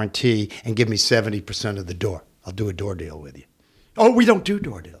a guarantee and give me 70% of the door? I'll do a door deal with you. Oh, we don't do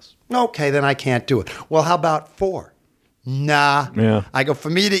door deals. Okay, then I can't do it. Well, how about 4? Nah. Yeah. I go,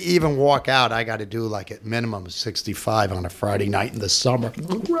 for me to even walk out, I got to do like at minimum 65 on a Friday night in the summer.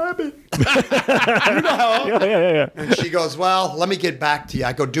 Grab it. You know? Yeah. And she goes, well, let me get back to you.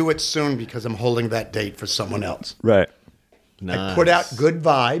 I go, do it soon because I'm holding that date for someone else. Right. I put out good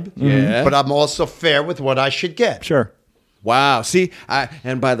vibe, Yeah. but I'm also fair with what I should get. Sure. Wow. See,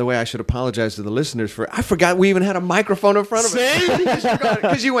 and by the way, I should apologize to the listeners I forgot we even had a microphone in front of us.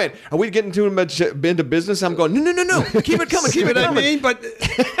 Because you went, are we getting too much into business? I'm going, no. Keep it coming. Keep it coming. I mean, but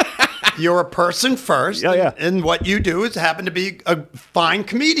you're a person first. Yeah. And what you do is happen to be a fine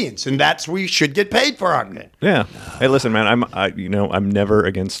comedians, and that's we should get paid for our game. Yeah. Hey, listen, man. I'm never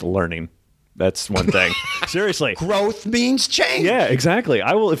against learning. That's one thing. Seriously. Growth means change. Yeah, exactly.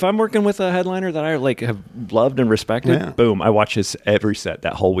 I will if I'm working with a headliner that I have loved and respected. Yeah. Boom! I watch his every set.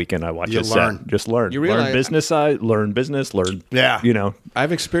 That whole weekend, I watch You his learn. set. Just learn. You realize- learn business side. Learn business. Learn. Yeah.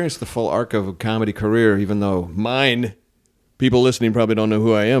 I've experienced the full arc of a comedy career, even though people listening probably don't know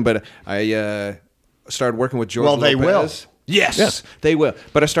who I am, but I started working with George Lopez. Well, they will. Yes, they will.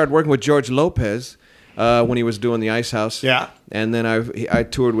 But I started working with George Lopez when he was doing the Ice House. Yeah. And then I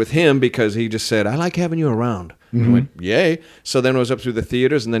toured with him because he just said, I like having you around. I went, yay. So then it was up through the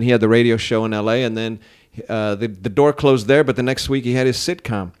theaters, and then he had the radio show in L.A., and then the door closed there, but the next week he had his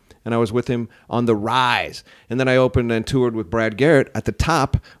sitcom. And I was with him on The Rise. And then I opened and toured with Brad Garrett at the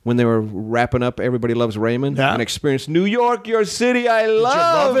top when they were wrapping up Everybody Loves Raymond. Yeah. And experienced New York, your city I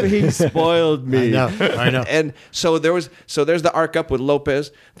love. love it? He spoiled me. I know. And so there's the arc up with Lopez.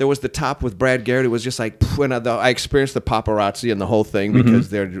 There was the top with Brad Garrett. It was just like, when I experienced the paparazzi and the whole thing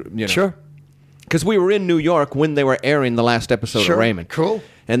because they're, Sure. Because we were in New York when they were airing the last episode Sure. of Raymond. Cool.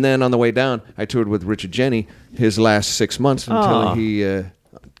 And then on the way down, I toured with Richard Jeni his last 6 months until he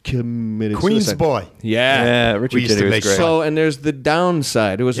committed Queen's suicide. boy. Yeah. Richard We used to Jeni was make great. So, and there's the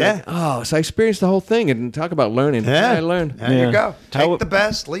downside. It was Yeah. like, so I experienced the whole thing and talk about learning. Yeah. I learned. There Yeah. you go. Take How- the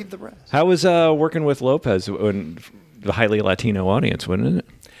best, leave the rest. How was working with Lopez when the highly Latino audience, wasn't it?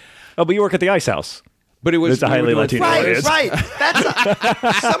 Oh, but you work at the Ice House. But it was It's a highly Latino Right, audience.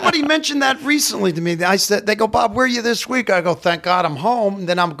 right. Somebody mentioned that recently to me. They go, Bob, where are you this week? I go, thank God I'm home. And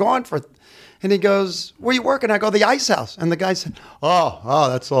then I'm gone for, and he goes, where are you working? I go, the Ice House. And the guy said, oh,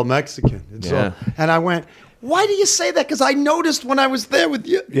 that's all Mexican. Yeah. And I went, why do you say that? Because I noticed when I was there with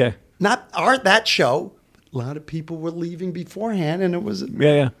you. Yeah. Not that show. A lot of people were leaving beforehand, and it was a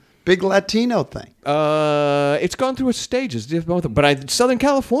Yeah. big Latino thing. It's gone through its stages. But Southern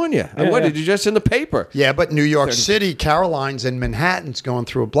California. Yeah, What yeah. did you just in the paper? Yeah, but New York City, Caroline's, and Manhattan's going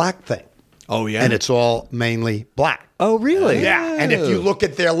through a black thing. Oh, yeah. And it's all mainly black. Oh, really? Yeah. And if you look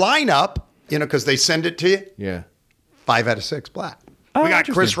at their lineup, because they send it to you, Yeah. 5 out of 6 black. Oh, We got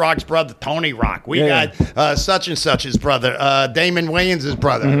interesting. Chris Rock's brother, Tony Rock. We Yeah, got such and such's brother, Damon Wayans'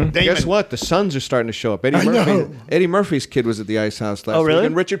 brother. Damon. Guess what? The Sons are starting to show up. Eddie Murphy's kid was at the Ice House last Oh, really? week,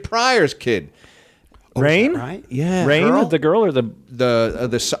 and Richard Pryor's kid. Rain? Right? Yeah. Rain? Girl? The girl or the...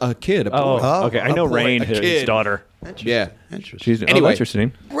 The kid. A boy. Oh, okay. I know a boy, Rain, a his kid. daughter. Yeah. Interesting. She's Anyway.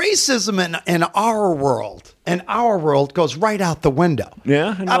 interesting. Racism in our world goes right out the window.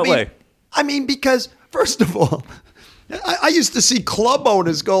 Yeah? In what way? I mean, because, first of all, I used to see club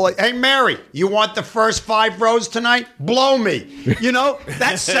owners go like, hey, Mary, you want the first 5 rows tonight? Blow me.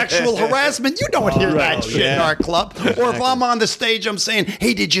 That's sexual harassment. You don't hear that shit in our club. Or if I'm on the stage, I'm saying,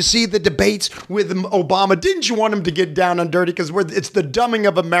 hey, did you see the debates with Obama? Didn't you want him to get down and dirty? Because it's the dumbing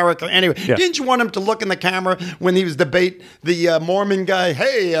of America. Anyway, Yeah. didn't you want him to look in the camera when he was debate the Mormon guy?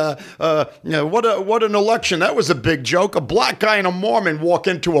 Hey, what an election. That was a big joke. A black guy and a Mormon walk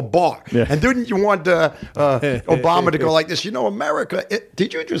into a bar. Yeah. And didn't you want Obama to go like this? America,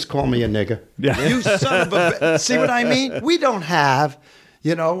 did you just call me a nigger? Yeah. You son of a... See what I mean? We don't have...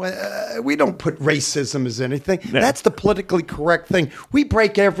 we don't put racism as anything. That's the politically correct thing. We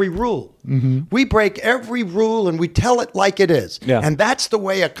break every rule. Mm-hmm. We break every rule and we tell it like it is. Yeah. And that's the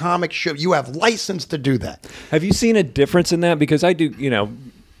way a comic should. You have license to do that. Have you seen a difference in that? Because I do,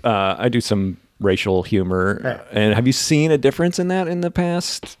 I do some racial humor. Yeah. And have you seen a difference in that in the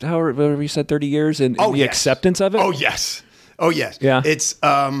past, however you said, 30 years, and the yes. acceptance of it? Oh, yes. Oh, yes. Yeah. It's,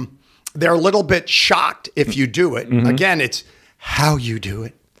 they're a little bit shocked if you do it. Mm-hmm. Again, it's how you do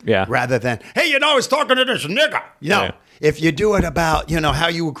it. Yeah. Rather than, hey, I was talking to this nigga. Yeah. If you do it about, how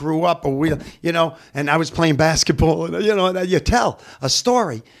you grew up or and I was playing basketball and, you tell a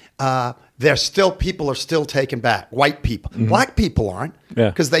story, people are still taken back. White people. Mm-hmm. Black people aren't. Yeah.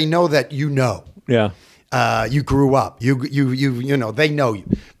 Because they know that Yeah. you grew up. You they know you.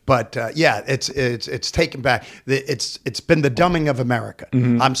 But it's taken back. It's been the dumbing of America.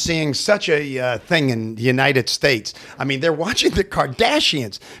 I'm seeing such a thing in the United States. I mean, they're watching the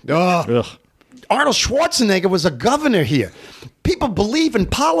Kardashians. Ugh. Arnold Schwarzenegger was a governor here. People believe in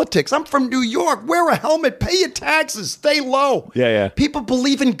politics. I'm from New York. Wear a helmet. Pay your taxes. Stay low. Yeah. People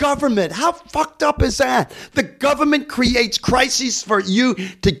believe in government. How fucked up is that? The government creates crises for you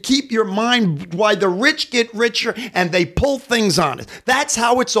to keep your mind while the rich get richer and they pull things on us. That's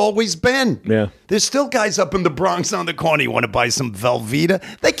how it's always been. Yeah. There's still guys up in the Bronx on the corner. You want to buy some Velveeta?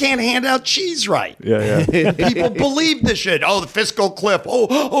 They can't hand out cheese right. Yeah. People believe this shit. Oh, the fiscal cliff.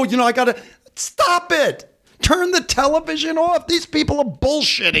 I got to... Stop it. Turn the television off. These people are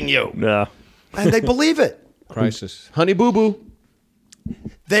bullshitting you. Yeah. And they believe it. Crisis. Honey Boo Boo.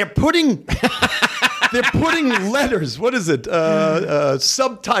 They're putting letters, what is it?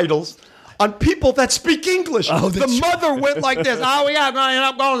 Subtitles on people that speak English. The mother went like this. Oh, yeah,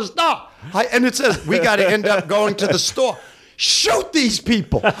 I'm going to the store. And it says, we got to end up going to the store. Shoot these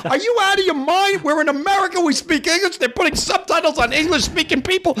people. Are you out of your mind? We're in America. We speak English. They're putting subtitles on English-speaking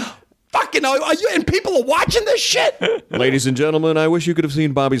people. Fucking, are you? And people are watching this shit. Ladies and gentlemen, I wish you could have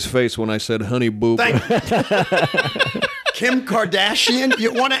seen Bobby's face when I said honey boo. Kim Kardashian,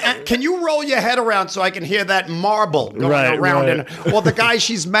 can you roll your head around so I can hear that marble going around? Right. Or the guy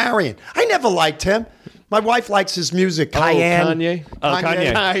she's marrying. I never liked him. My wife likes his music. Cayenne. Kanye.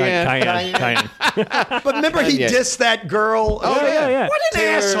 Cayenne. But remember he dissed that girl? Oh, yeah. What an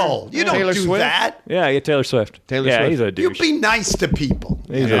asshole. You don't Taylor do Swift? that. Yeah, Taylor Swift. Swift. He's a You douche. be nice to people.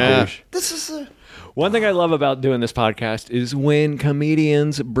 He's a douche. This is One thing I love about doing this podcast is when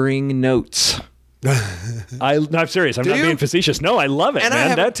comedians bring notes. I'm serious. I'm not you? being facetious. No, I love it, And man. I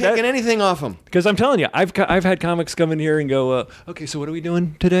haven't taken anything off him. Because I'm telling you, I've had comics come in here and go, okay, so what are we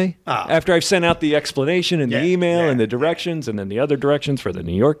doing today? After I've sent out the explanation and the email and the directions and then the other directions for the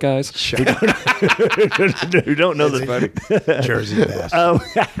New York guys who don't know the Jersey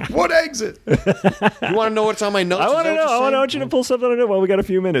bastard. What exit? You want to know what's on my notes? I want to know. I want you to pull something on it. Well, we got a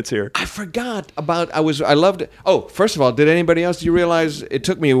few minutes here. I forgot about. I loved it. Oh, first of all, did anybody else? Do you realize it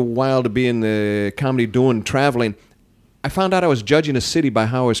took me a while to be in the comedy doing traveling? I found out I was judging a city by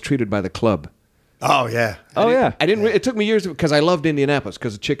how I was treated by the club. Oh, yeah. Yeah. I didn't. It took me years because I loved Indianapolis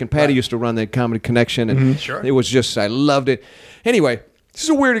because Chick and Patty used to run the Comedy Connection, and Sure. it was just I loved it. Anyway, this is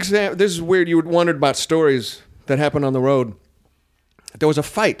a weird example. This is weird. You would wondered about stories that happened on the road. There was a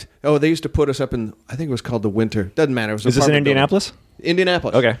fight. Oh, they used to put us up in. I think it was called the Winter. Doesn't matter. It was Is this in Indianapolis?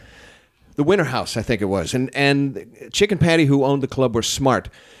 Indianapolis. Okay. The Winter House, I think it was, and Chick and Patty, who owned the club, were smart.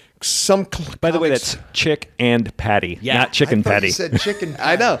 By the way, that's Chick and Patty, not Chicken Patty. You said chicken patty.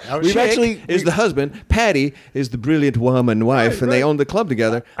 I know. Chick is the husband. Patty is the brilliant woman wife, and they owned the club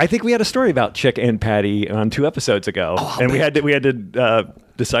together. I think we had a story about Chick and Patty on 2 episodes ago, and we had to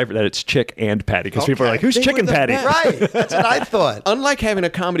decipher that it's Chick and Patty because people are like, "Who's They Chick were and the Patty?" best. Right. That's what I thought. Unlike having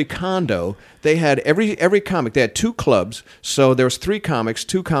a comedy condo, they had every comic. They had 2 clubs, so there was 3 comics,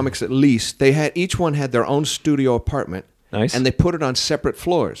 2 comics at least. Each one had their own studio apartment. Nice. And they put it on separate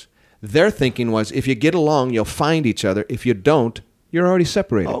floors. Their thinking was, if you get along, you'll find each other. If you don't, you're already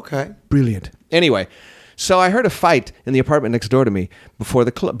separated. Okay. Brilliant. Anyway, so I heard a fight in the apartment next door to me before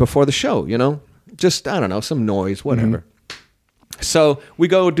the show, you know? Just, I don't know, some noise, whatever. So we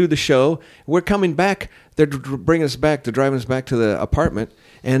go do the show. We're coming back. They're driving us back to the apartment,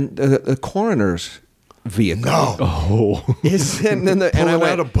 and the coroner's vehicle is in the... And I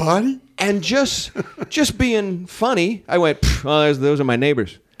went, out a body? and just being funny, I went, oh, those are my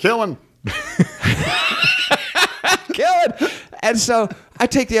neighbors. Kill him. Kill it. And so I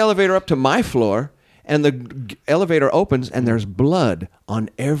take the elevator up to my floor, and the elevator opens, and there's blood on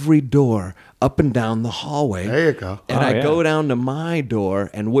every door up and down the hallway. There you go. And I go down to my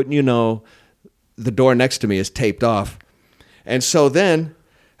door, and wouldn't you know, the door next to me is taped off. And so then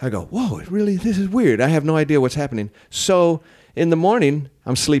I go, whoa, this is weird. I have no idea what's happening. So in the morning,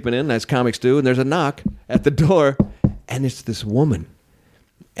 I'm sleeping in, as comics do, and there's a knock at the door, and it's this woman.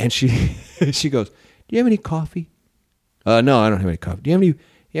 And she goes, "Do you have any coffee?" No, I don't have any coffee. Do you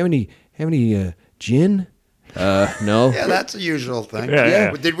have any gin? No. Yeah, that's a usual thing.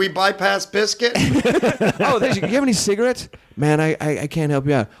 Yeah. Did we bypass biscuit? Oh, do you have any cigarettes? Man, I can't help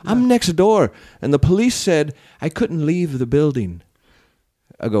you out. I'm next door, and the police said I couldn't leave the building.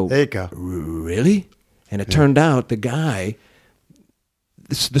 I go, There you go. Really? And it turned out the guy,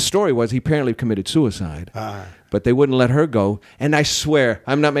 the story was he apparently committed suicide, but they wouldn't let her go. And I swear,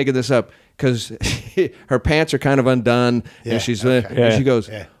 I'm not making this up, because her pants are kind of undone, and she's and she goes,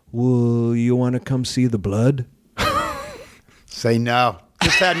 "Well, you want to come see the blood?" Say no.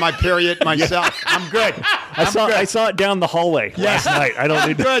 Just had my period myself. I'm good. I saw it down the hallway last night. I don't I'm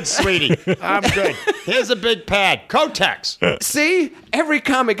need to. good, sweetie. I'm good. Here's a big pad. Kotex. See, every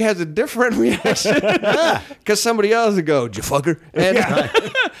comic has a different reaction. Because somebody else would go, "Did you fuck her?"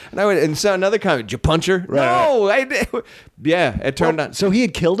 And so another comic, "Did you punch her?" No, I did. Yeah, it turned out. So he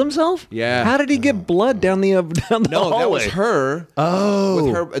had killed himself? Yeah. How did he get blood down the hallway? That was her. Oh.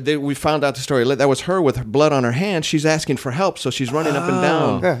 With her, we found out the story. That was her with her blood on her hand. She's asking for help, so she's running up and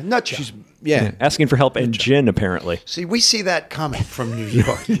down. Yeah, nutshell. She's asking for help and gin, apparently. See, we see that coming from New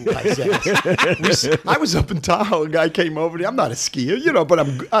York. You guys. I was up in Tahoe. A guy came over to me. I'm not a skier, but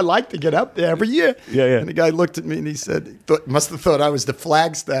I like to get up there every year. Yeah. And the guy looked at me and he said, must have thought I was the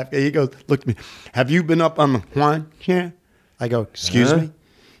Flagstaff guy. He goes, looked at me. Have you been up on the Juan here? I go, excuse me?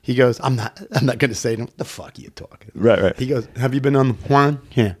 He goes, I'm not going to say to him, what the fuck are you talking? Right. He goes, have you been on the Juan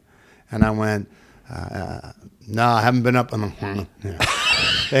here? And I went, no, I haven't been up on the Juan here.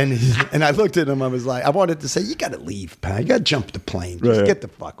 And I looked at him. I was like, I wanted to say, you got to leave, pal. You got to jump the plane. Just get the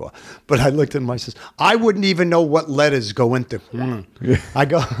fuck off. But I looked at him. I says, I wouldn't even know what letters go into Juan. I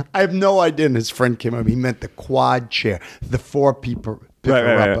go, I have no idea. And his friend came up. He meant the quad chair, the 4 people.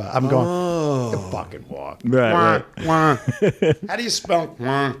 Right. I'm going, you fucking walk. Right. Wah. How do you spell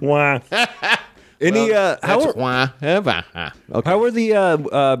wah? Wow. How were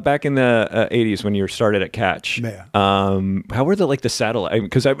the back in the 80s when you started at Catch? Yeah. How were the satellite?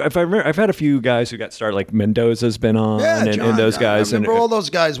 Because if I remember, I've had a few guys who got started, like Mendoza's been on, and those guys. I remember all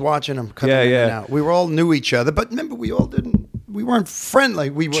those guys watching them coming in and out. We were all knew each other, but remember we weren't friendly.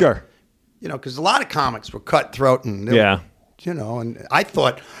 We were, sure. Because a lot of comics were cutthroat and and I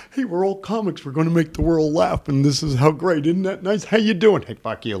thought, hey, we're all comics. We're going to make the world laugh, and this is how great. Isn't that nice? How you doing? Hey,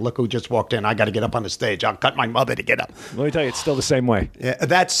 fuck you. Look who just walked in. I got to get up on the stage. I'll cut my mother to get up. Let me tell you, it's still the same way. Yeah,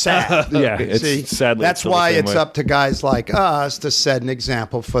 that's sad. It's sadly. That's why it's up to guys like us to set an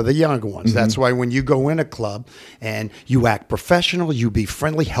example for the younger ones. Mm-hmm. That's why when you go in a club and you act professional, you be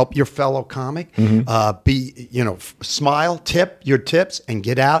friendly, help your fellow comic, smile, tip your tips, and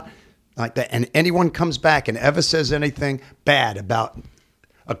get out. Like that, and anyone comes back and ever says anything bad about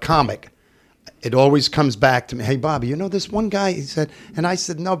a comic, it always comes back to me. Hey, Bobby, this one guy? He said, and I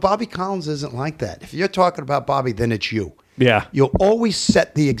said, no, Bobby Collins isn't like that. If you're talking about Bobby, then it's you. Yeah, you'll always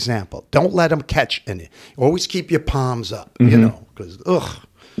set the example. Don't let them catch in it. Always keep your palms up. Because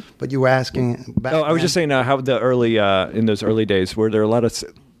But you were asking. I was just saying how the early in those early days were there a lot of.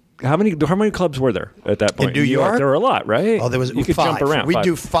 How many clubs were there at that point? In New York? There were a lot, right? Oh, there was you could 5. jump around. We'd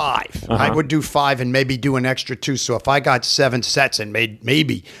do 5. I would do 5 and maybe do an extra 2. So if I got 7 sets and made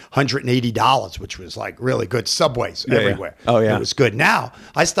maybe $180, which was like really good, subways everywhere. Yeah. Oh, yeah. It was good. Now,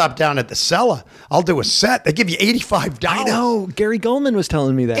 I stop down at the Cellar. I'll do a set. They give you $85. I know. Gary Goldman was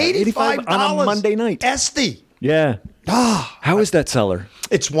telling me that. $85 on a Monday night. Esty. Yeah. How is that Cellar?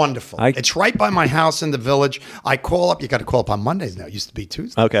 It's wonderful. It's right by my house in the Village. I call up. You got to call up on Mondays now. It used to be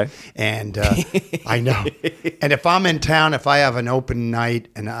Tuesday. Okay. And I know. And if I'm in town, if I have an open night,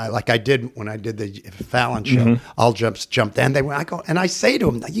 and like I did when I did the Fallon show, I'll jump in. I go and I say to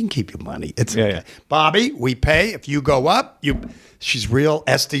them, "You can keep your money. It's okay. Yeah. Bobby, we pay. If you go up, she's real.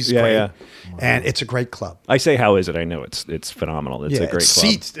 Este's great, yeah. And it's a great club. I say, how is it? I know it's phenomenal. It's a great club.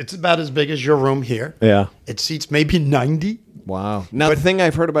 Seats. It's about as big as your room here. Yeah. It seats maybe 90. Wow. Now, the thing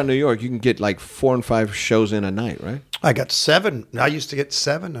I've heard about New York, you can get like 4 and 5 shows in a night, right? I got 7. I used to get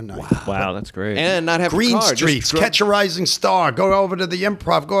 7 a night. Wow, that's great. And not have Green a car. Street, catch a rising star, go over to the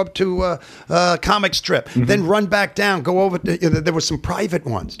Improv, go up to Comic Strip, then run back down, go over to, there were some private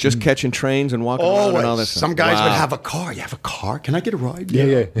ones. Just catching trains and walking around and all that stuff. Some guys would have a car. You have a car? Can I get a ride?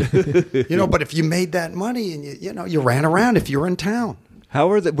 Yeah. But if you made that money and you ran around if you were in town. How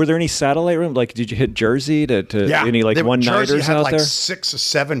were there any satellite rooms? Like, did you hit Jersey to any one-nighters Jersey had out like there? 6 or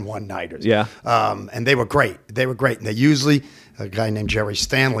 7 one-nighters. Yeah. And they were great. And they usually, a guy named Jerry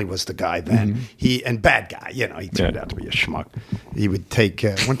Stanley was the guy then. And bad guy, he turned out to be a schmuck. He would take,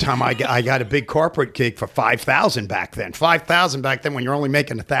 one time I got a big corporate gig for $5,000 back then. $5,000 back then when you're only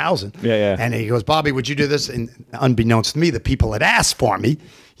making $1,000. Yeah. And he goes, Bobby, would you do this? And unbeknownst to me, the people had asked for me.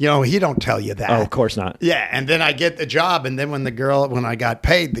 He don't tell you that. Oh, of course not. Yeah, and then I get the job, and then when I got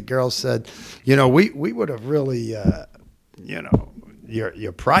paid, the girl said, we would have really,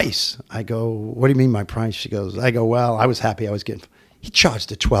 your price. I go, what do you mean my price? I go, well, I was happy I was getting. He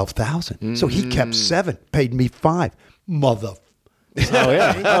charged her $12,000, so he kept 7, paid me 5. Mother. Oh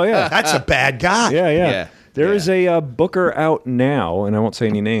yeah. That's a bad guy. Yeah. There is a booker out now, and I won't say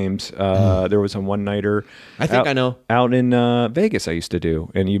any names. There was a one-nighter. I think I know. Out in Vegas I used to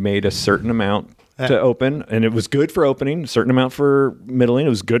do, and you made a certain amount to open, and it was good for opening, a certain amount for middling. It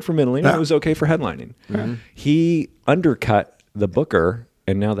was good for middling, and it was okay for headlining. He undercut the booker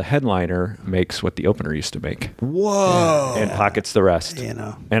and now the headliner makes what the opener used to make. Whoa! And pockets the rest. You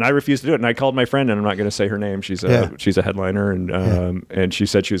know. And I refused to do it. And I called my friend, and I'm not going to say her name. She's a headliner, and she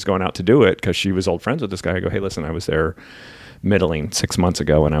said she was going out to do it because she was old friends with this guy. I go, hey, listen, I was there middling 6 months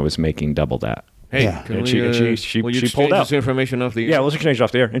ago, and I was making double that. Hey, and she pulled out. This information off the air? Yeah, we'll exchange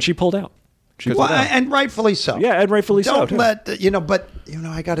off the air, and she pulled out. And rightfully so. Yeah, and rightfully so. Don't let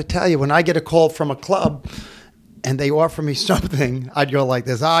I got to tell you, when I get a call from a club and they offer me something, I'd go like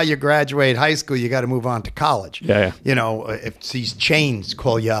this: you graduate high school, you got to move on to college. Yeah. You know, if these chains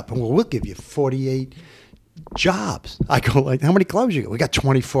call you up and we'll give you 48 jobs. I go like, how many clubs you got? We got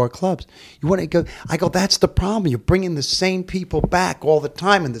 24 clubs. You want to go? I go, that's the problem. You're bringing the same people back all the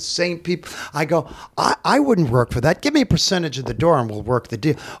time and the same people. I go, I wouldn't work for that. Give me a percentage of the door and we'll work the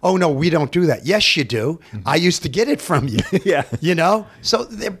deal. Oh, no, we don't do that. Yes, you do. I used to get it from you. Yeah. You know? So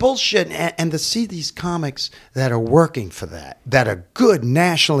they're bullshit. And to see these comics that are working for that are good,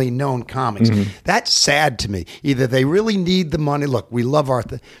 nationally known comics, that's sad to me. Either they really need the money. Look, we love our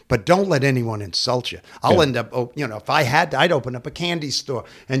thing, but don't let anyone insult you. I'll end up, if I had to, I'd open up a candy store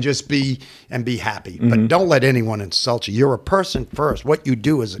and just be happy. But don't let anyone insult you. You're a person first. What you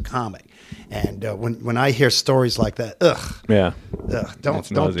do is a comic. And when I hear stories like that,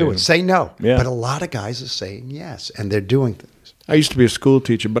 don't do it. Say no. Yeah. But a lot of guys are saying yes, and they're doing things. I used to be a school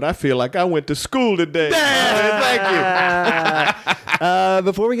teacher, but I feel like I went to school today. Thank you.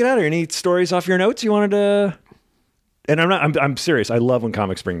 Before we get out of here, any stories off your notes you wanted to... And I'm serious. I love when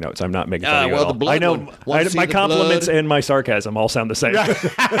comics bring notes. I'm not making fun of you at all. I know my compliments and my sarcasm all sound the same.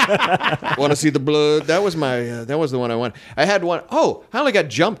 Want to see the blood? That was the one I wanted. I had one. Oh, I only got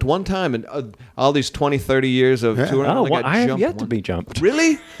jumped one time in all these 20, 30 years of touring. I have yet to be jumped.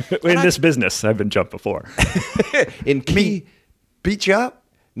 Really? In this business, I've been jumped before. Beat you up?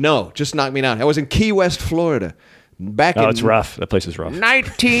 No, just knocked me out. I was in Key West, Florida. It's rough. That place is rough.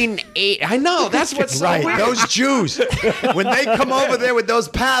 1980. I know. That's what's so right. weird. Those Jews, when they come over there with those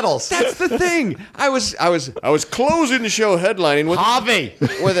paddles. That's the thing. I was closing the show headlining with Harvey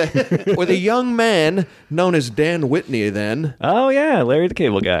with a young man known as Dan Whitney. Then oh yeah, Larry the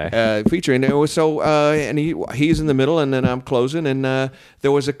Cable Guy featuring there was and he's in the middle and then I'm closing and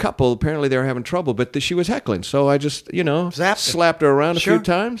there was a couple. Apparently they were having trouble, but she was heckling, so I just slapped her around a few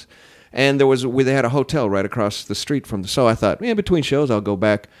times. And they had a hotel right across the street from so I thought, between shows I'll go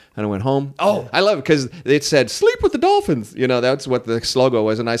back, and I went home. Oh, I love it because it said "Sleep with the Dolphins." That's what the slogan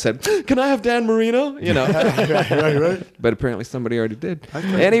was, and I said, "Can I have Dan Marino?" Right. But apparently somebody already did.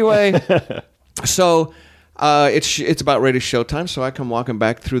 Anyway, so it's about ready showtime. So I come walking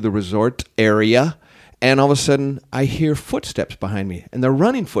back through the resort area, and all of a sudden I hear footsteps behind me, and they're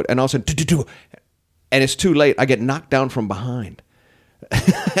running foot, and all of a sudden, and it's too late. I get knocked down from behind.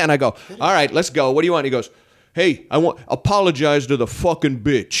 And I go, all right, let's go. What do you want? He goes, hey, apologize to the fucking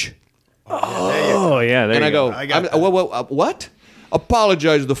bitch. Oh, yeah. And I go, what?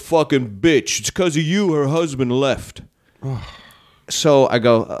 Apologize to the fucking bitch. It's because of you, her husband left. So I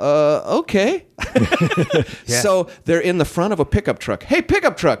go, okay. Yeah. So they're in the front of a pickup truck. Hey,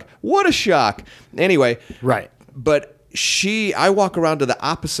 pickup truck. What a shock. Anyway. Right. But I walk around to the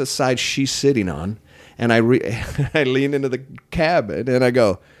opposite side she's sitting on. And I lean into the cab and I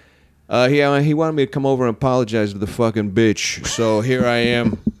go, he wanted me to come over and apologize to the fucking bitch. So here I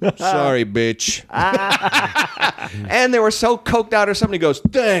am. Sorry, bitch. And they were so coked out or something. He goes,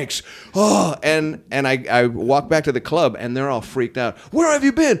 thanks. Oh, and I walk back to the club and they're all freaked out. Where have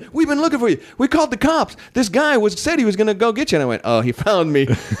you been? We've been looking for you. We called the cops. This guy said he was going to go get you. And I went, oh, he found me.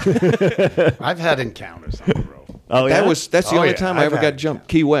 I've had encounters on the road. Oh, yeah? That's the only time I ever got jumped.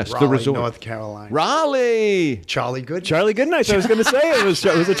 Key West, Raleigh, the resort. North Carolina. Raleigh. Charlie Goodnight. Charlie Goodnight. I was going to say it was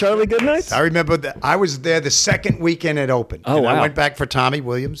a Charlie Goodnight. I remember that I was there the second weekend it opened. Oh, wow. I went back for Tommy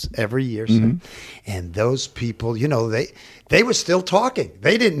Williams every year. And those people, they were still talking.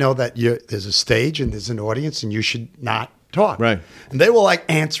 They didn't know that there's a stage and there's an audience and you should not talk. Right. And they were like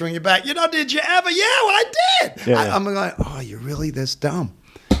answering you back. Did you ever? Yeah, I did. Yeah. I'm like, oh, you're really this dumb.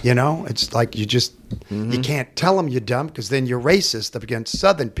 It's like you just, you can't tell them you're dumb because then you're racist against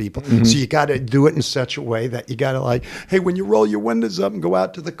Southern people. So you got to do it in such a way that you got to hey, when you roll your windows up and go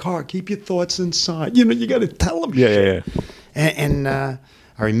out to the car, keep your thoughts inside. You got to tell them shit. Yeah. And I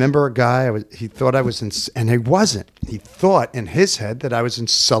remember a guy, he thought I was, and he wasn't. He thought in his head that I was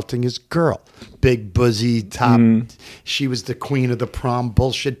insulting his girl. Big, buzzy, top. She was the queen of the prom,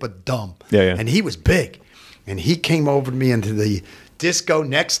 bullshit, but dumb. Yeah. And he was big. And he came over to me into the disco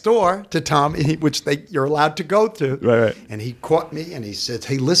next door to Tommy, which you're allowed to go to. Right. And he caught me and he said,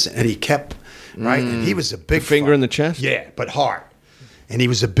 hey, listen. And he kept, right? And he was a big finger in the chest? Yeah, but hard. And he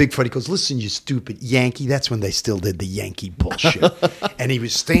was a Bigfoot. He goes, listen, you stupid Yankee. That's when they still did the Yankee bullshit. And he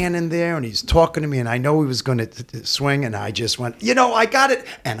was standing there and he's talking to me, and I know he was going to swing, and I just went, I got it.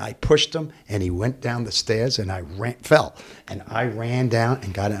 And I pushed him, and he went down the stairs, and I fell. And I ran down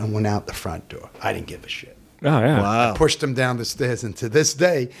and got it and went out the front door. I didn't give a shit. Oh, yeah. Wow. I pushed him down the stairs, and to this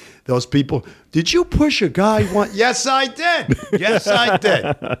day, those people, did you push a guy once? Yes, I did. Yes, I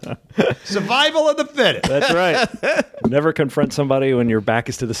did. Survival of the fittest. That's right. Never confront somebody when your back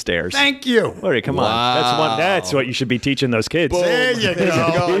is to the stairs. Thank you. Larry, come on. That's what you should be teaching those kids. There you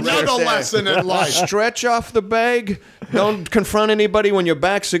go. Another lesson in life. Stretch off the bag. Don't confront anybody when your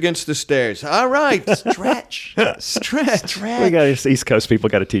back's against the stairs. All right. Stretch. We got East Coast people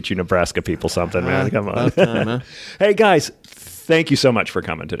got to teach you Nebraska people something, man. Come on. About time, huh? Hey, guys. Thank you so much for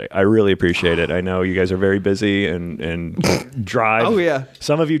coming today. I really appreciate it. I know you guys are very busy and drive. Oh, yeah.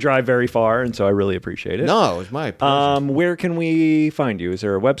 Some of you drive very far, and so I really appreciate it. No, it was my pleasure. Where can we find you? Is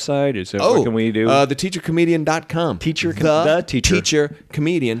there a website? What can we do? TheTeacherComedian.com. The teacher.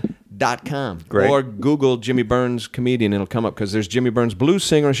 TeacherComedian.com. Great. Or Google Jimmy Burns Comedian. It'll come up because there's Jimmy Burns Blues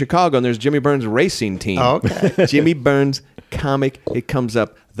Singer in Chicago, and there's Jimmy Burns Racing Team. Okay. Jimmy Burns Comic. It comes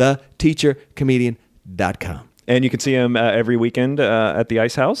up. TheTeacherComedian.com. And you can see him every weekend at the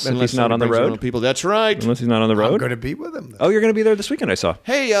Ice House if he's not on the road. People, that's right. Unless he's not on the road. I'm going to be with him. Oh, you're going to be there this weekend, I saw.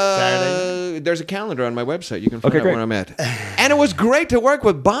 Hey, Saturday. there's a calendar on my website. You can find out great. where I'm at. And it was great to work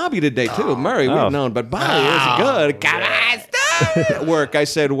with Bobby today, too. Murray, we've known, but Bobby is good. Come on, stop. Work. I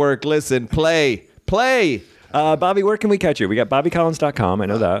said work. Listen, play. Bobby, where can we catch you? We got BobbyCollins.com. I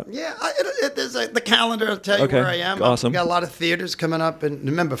know that. Yeah, there's the calendar will tell you Okay, wait I am. awesome. I've got a lot of theaters coming up. And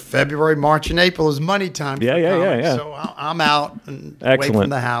remember, February, March, and April is money time for comics. Yeah. So I'm out and away Excellent. from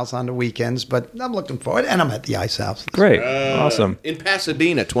the house on the weekends. But I'm looking forward. And I'm at the Ice House. Great. Awesome. In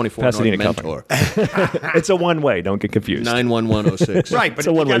Pasadena, 24 Pasadena North Mentor. It's a one-way. Don't get confused. 91106. Right, but It's a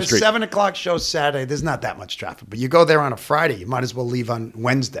if you one-way got a street. 7 o'clock show Saturday, there's not that much traffic. But you go there on a Friday, you might as well leave on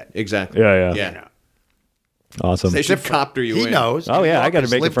Wednesday. Exactly. Yeah. Awesome. They should copter you He in. knows. Oh, yeah, I gotta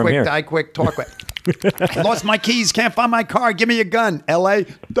Just make it live from quick, here. Die quick, talk quick. I lost my keys. Can't find my car. Give me a gun. L.A.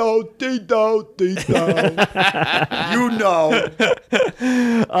 Do. You know.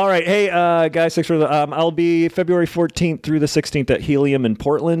 All right. Hey, guys, thanks for the. I'll be February 14th through the 16th at Helium in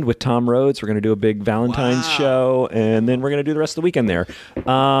Portland with Tom Rhodes. We're going to do a big Valentine's show, and then we're going to do the rest of the weekend there.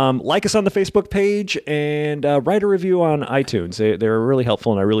 Like us on the Facebook page and write a review on iTunes. They're really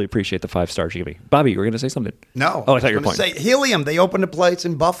helpful, and I really appreciate the 5 stars you give me. Bobby, you were going to say something? No. Oh, I thought you were was gonna pointing. say Helium. They opened a place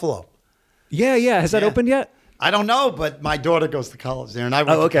in Buffalo. Yeah. Has that Yeah. opened yet? I don't know, but my daughter goes to college there, and I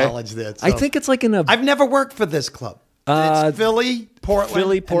went to college there. So. I think it's like in a I've never worked for this club. It's Philly,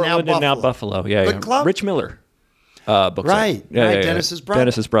 Portland, and now Buffalo. Yeah, Good yeah. club. Rich Miller. Books Right, it. Yeah, right, yeah. Dennis's brother.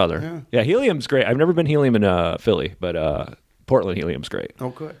 Dennis's brother. Yeah, Helium's great. I've never been Helium in Philly, but Portland Helium's great. Oh,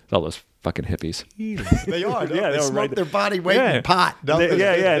 good. It's all those fucking hippies. They are. Don't Yeah, they they smoke ride- their body weight in pot. Don't they?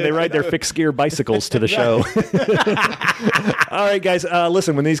 Yeah, and they ride their fixed gear bicycles to the show. All right, guys,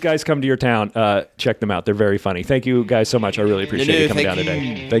 listen, when these guys come to your town, check them out. They're very funny. Thank you guys so much. I really appreciate you coming down Thank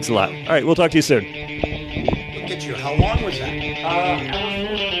today. Thanks a lot. All right, we'll talk to you soon. Look at you. How long was that? Look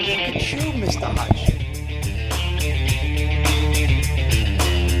at you, Mr. Hodge.